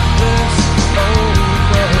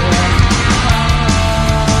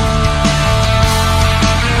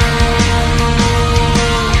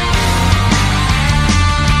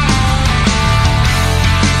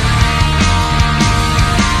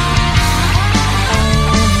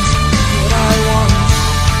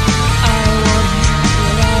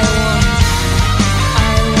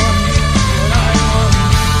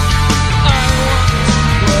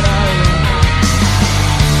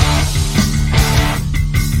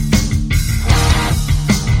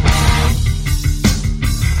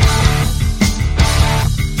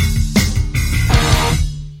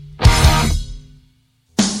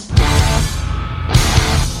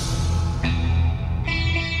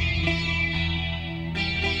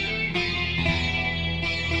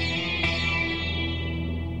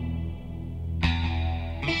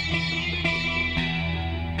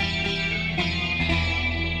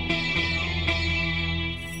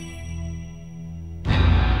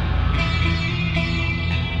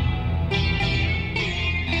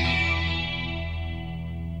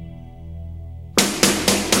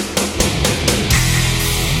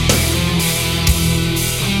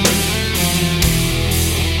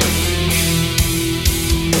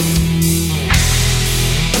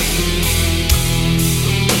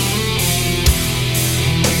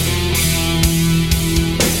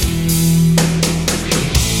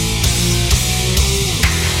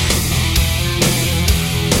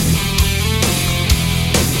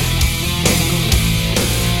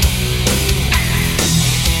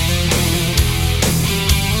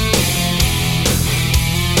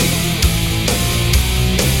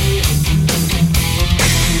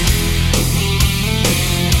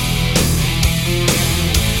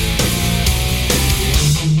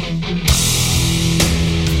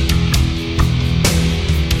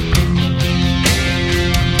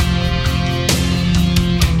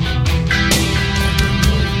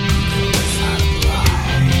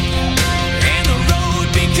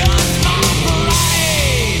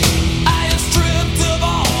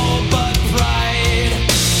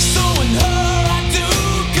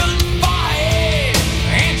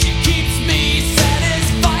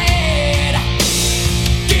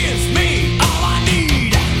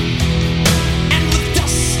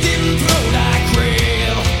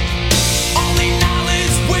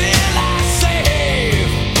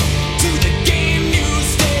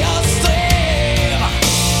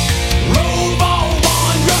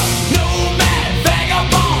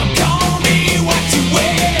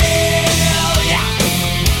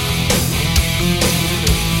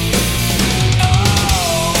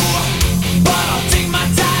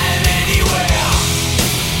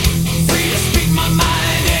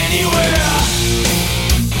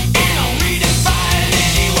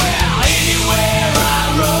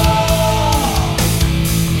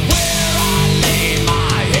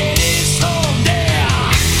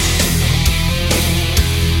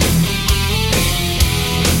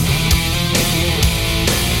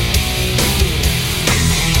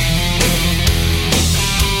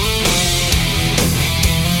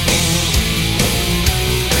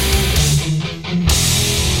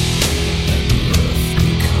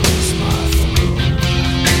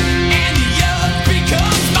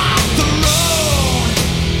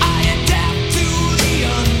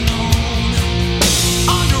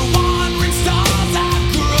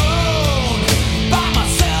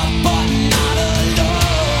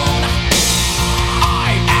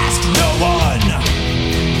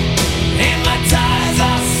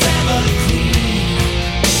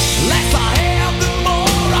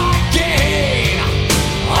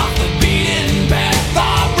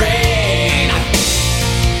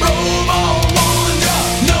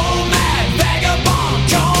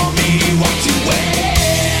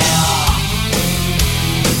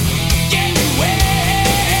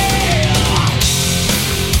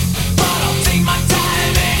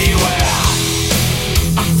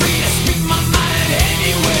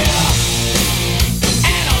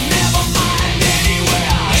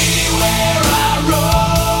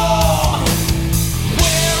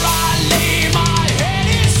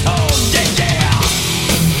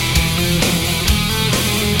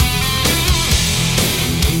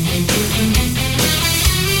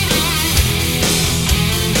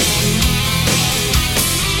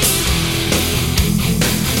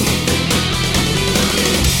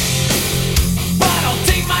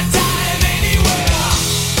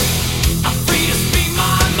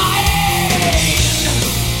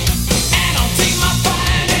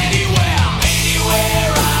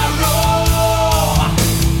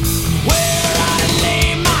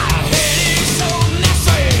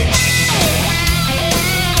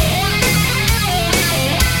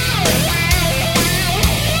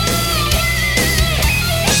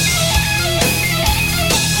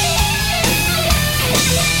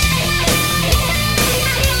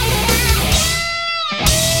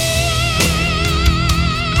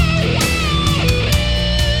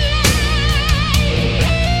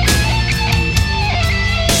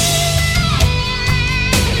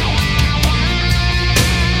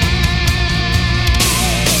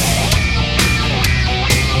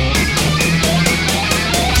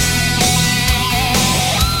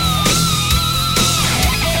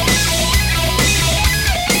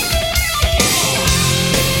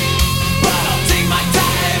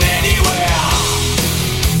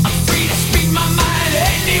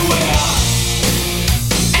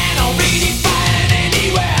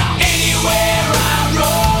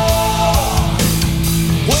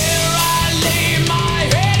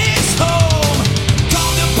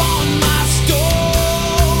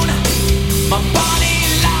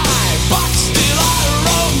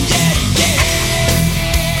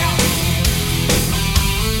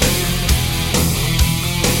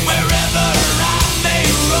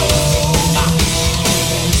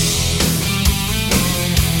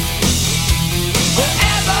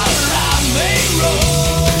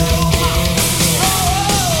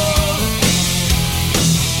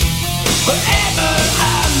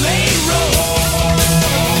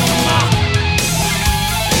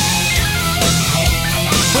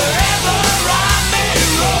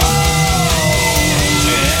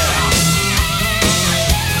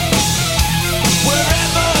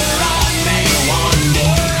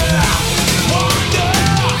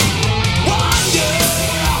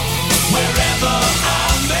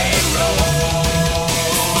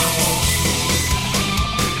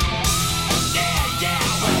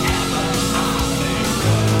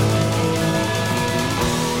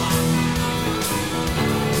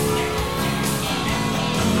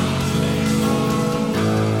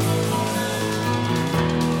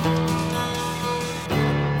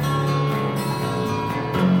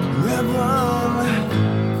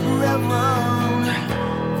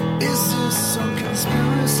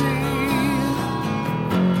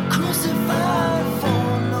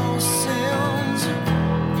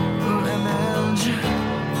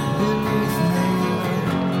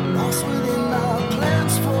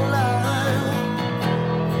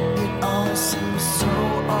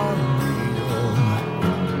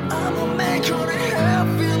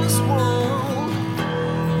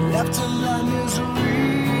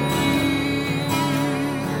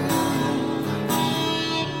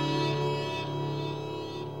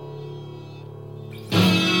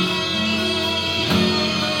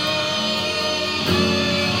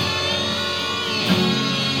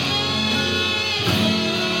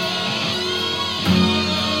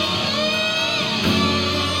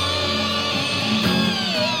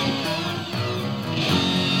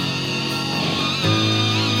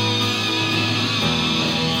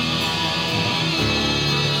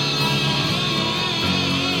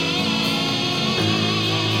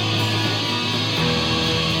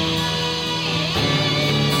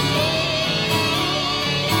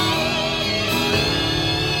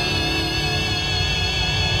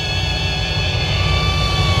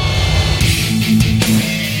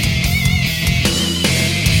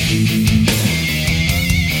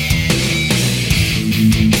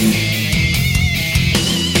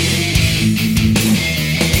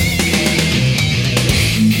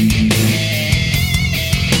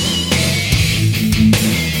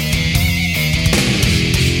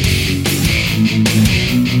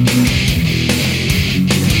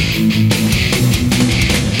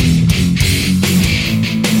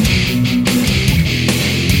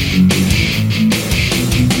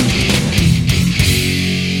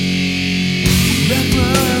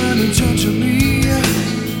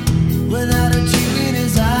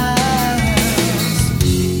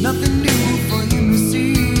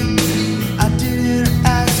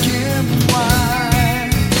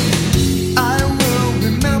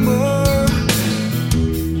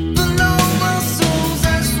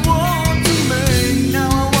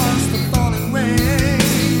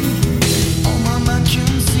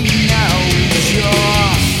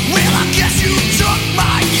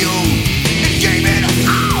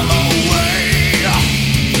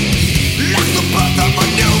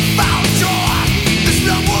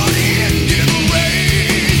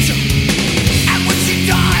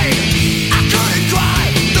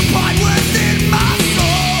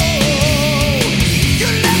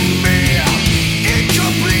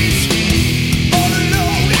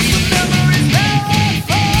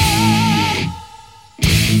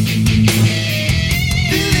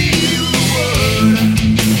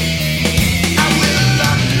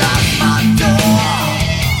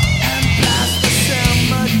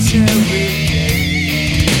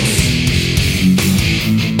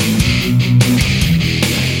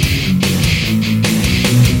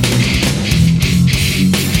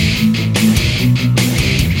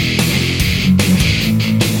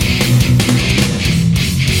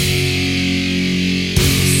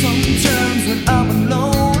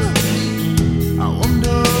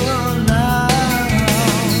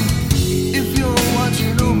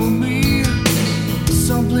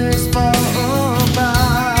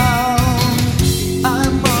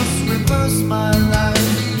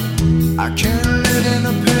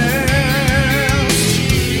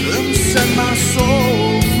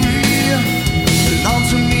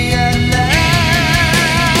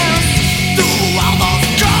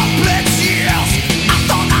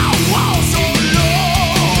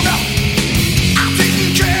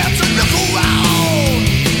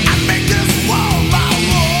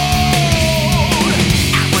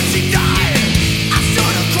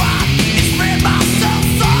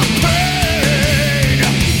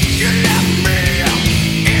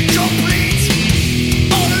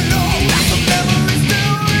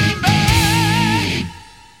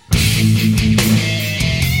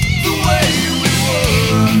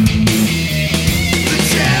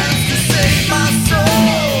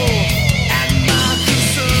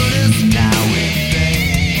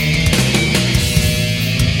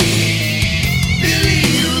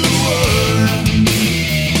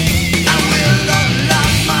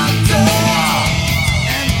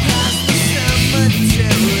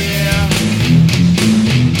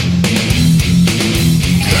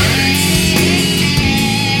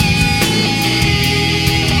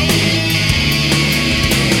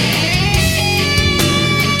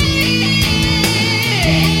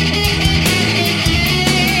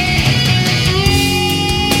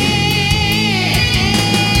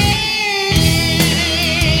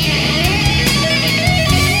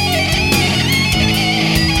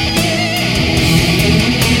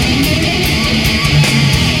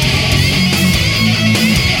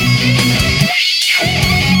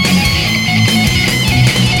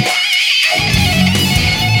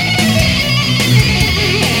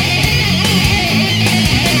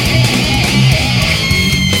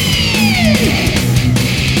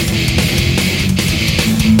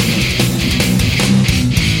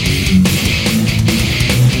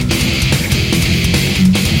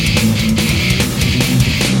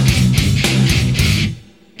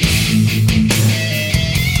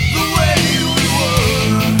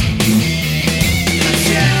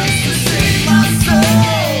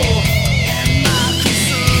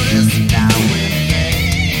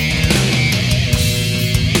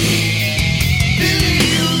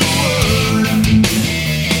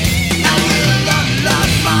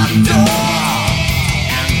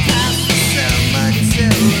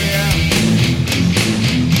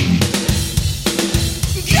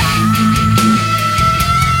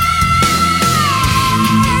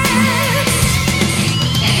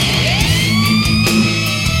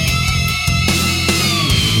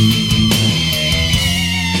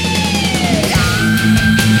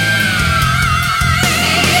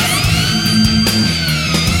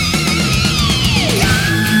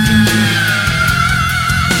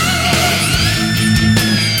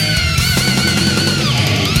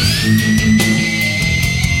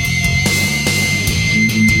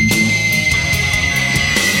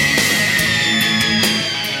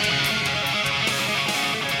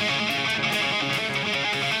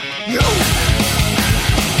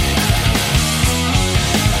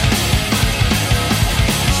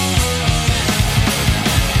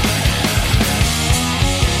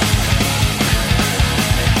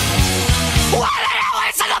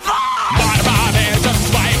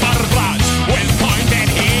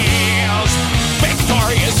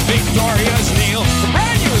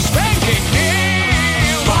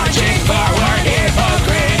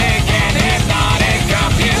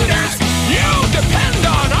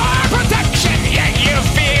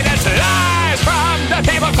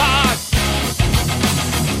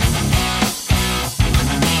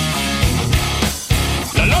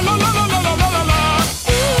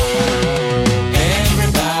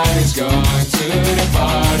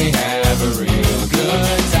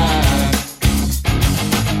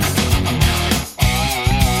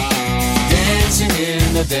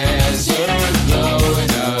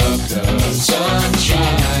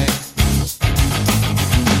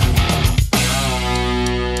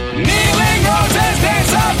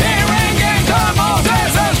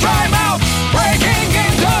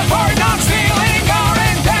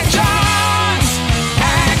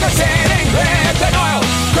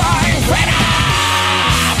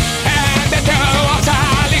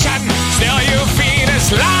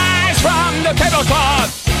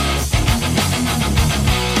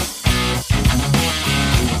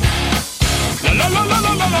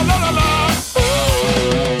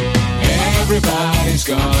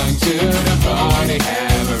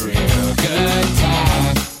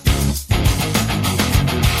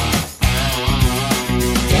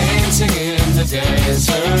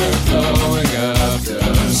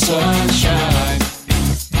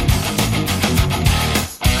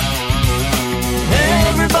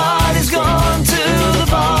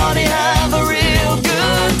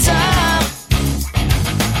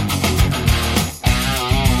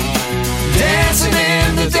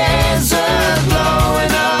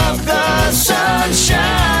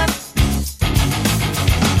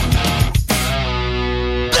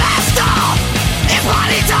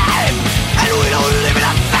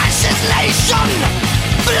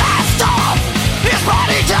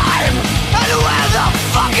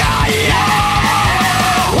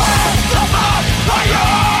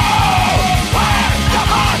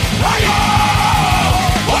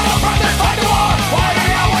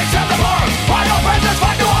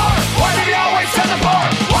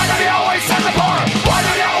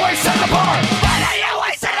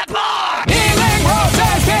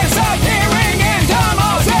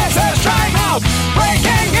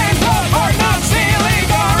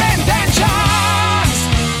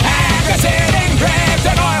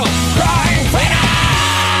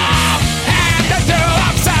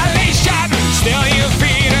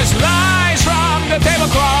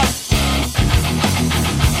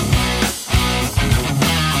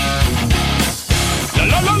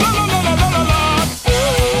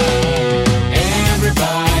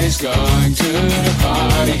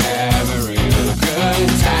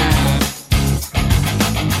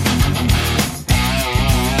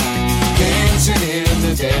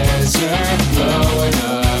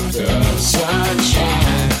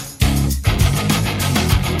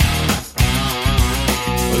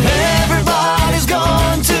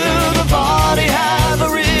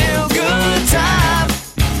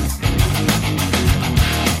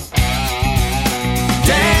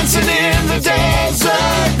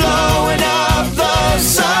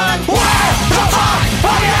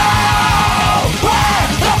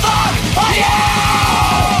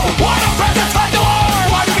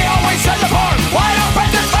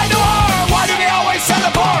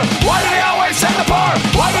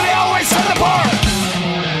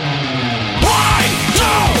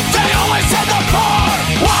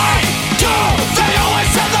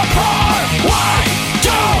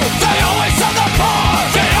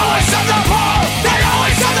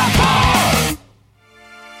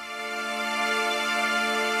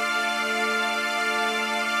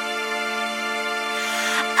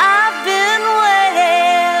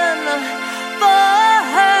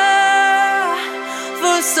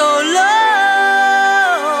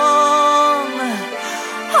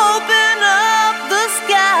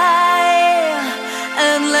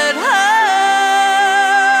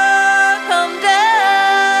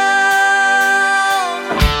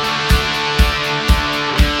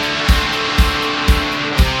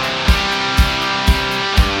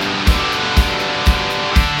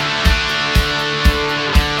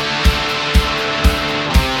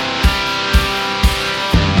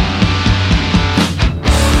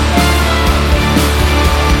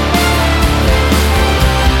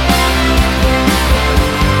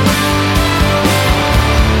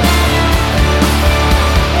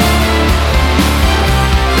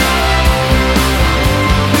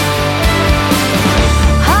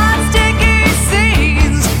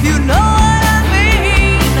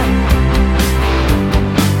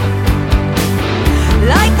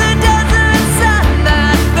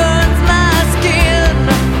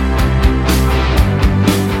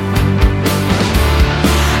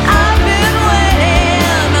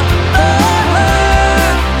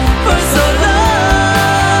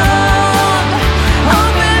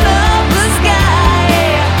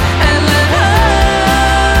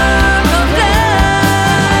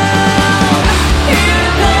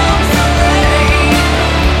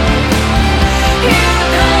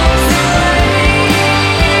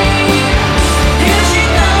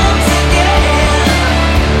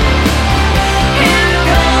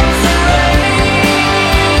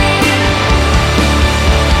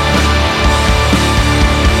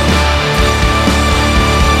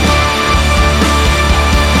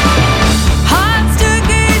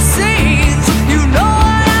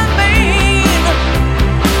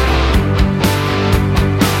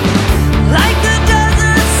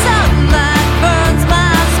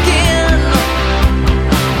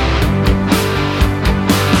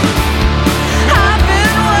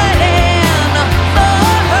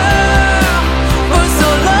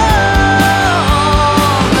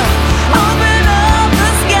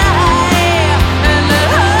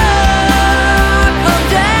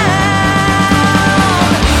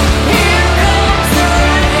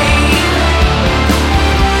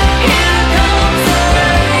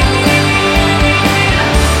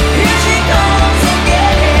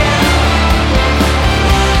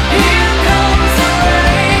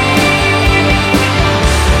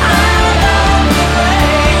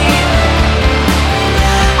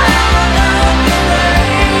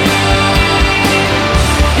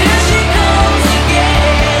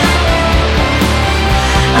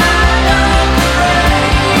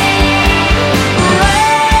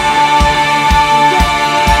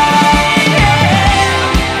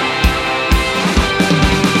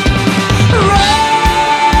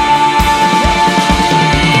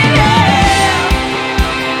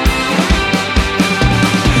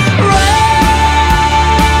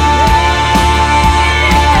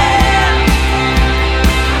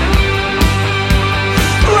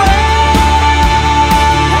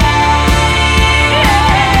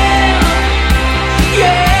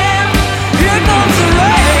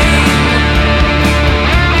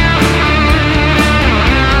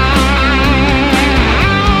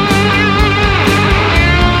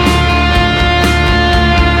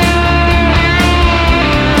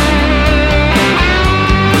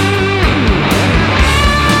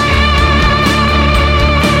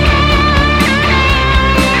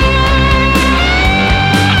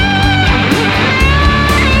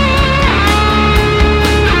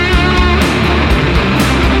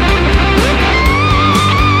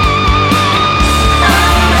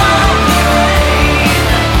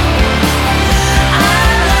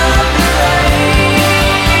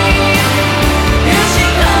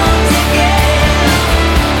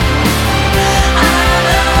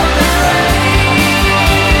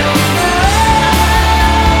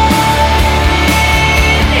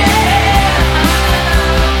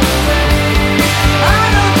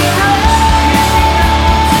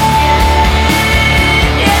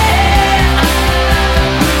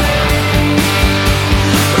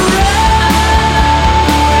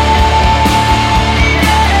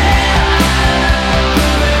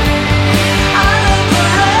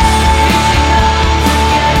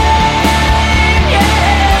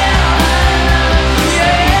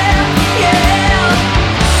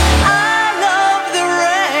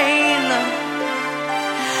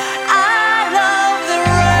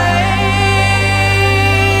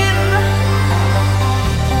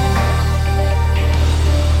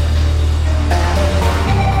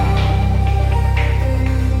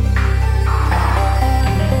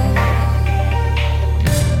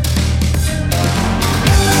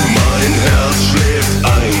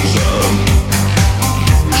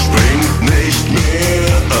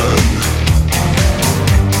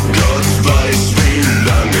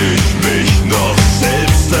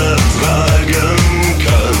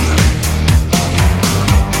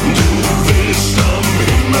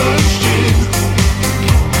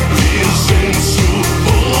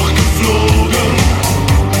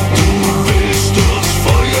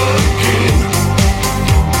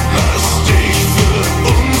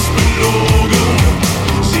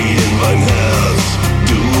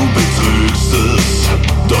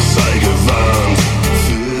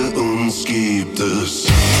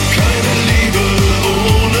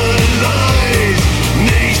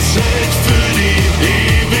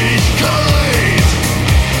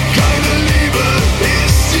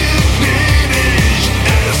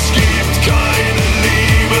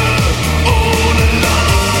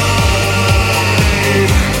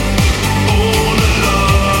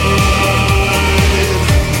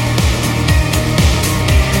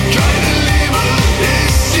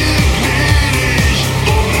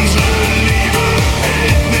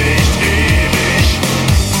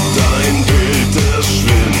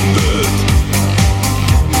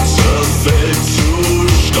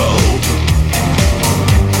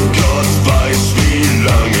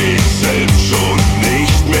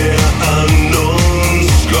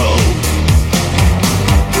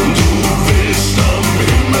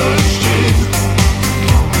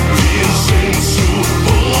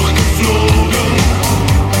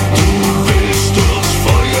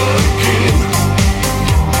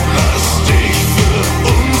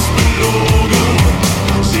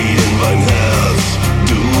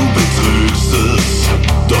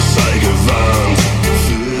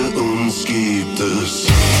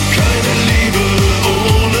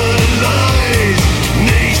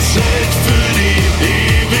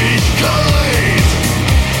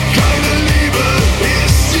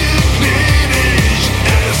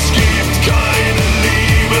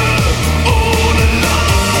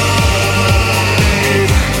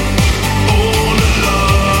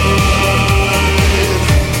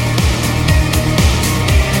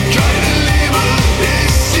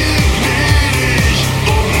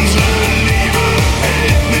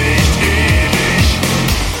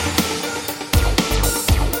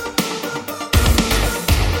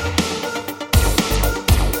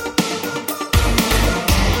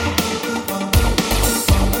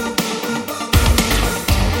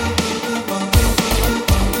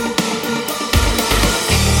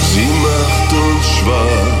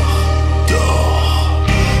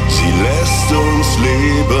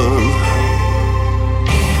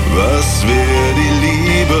 dir die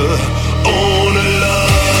Liebe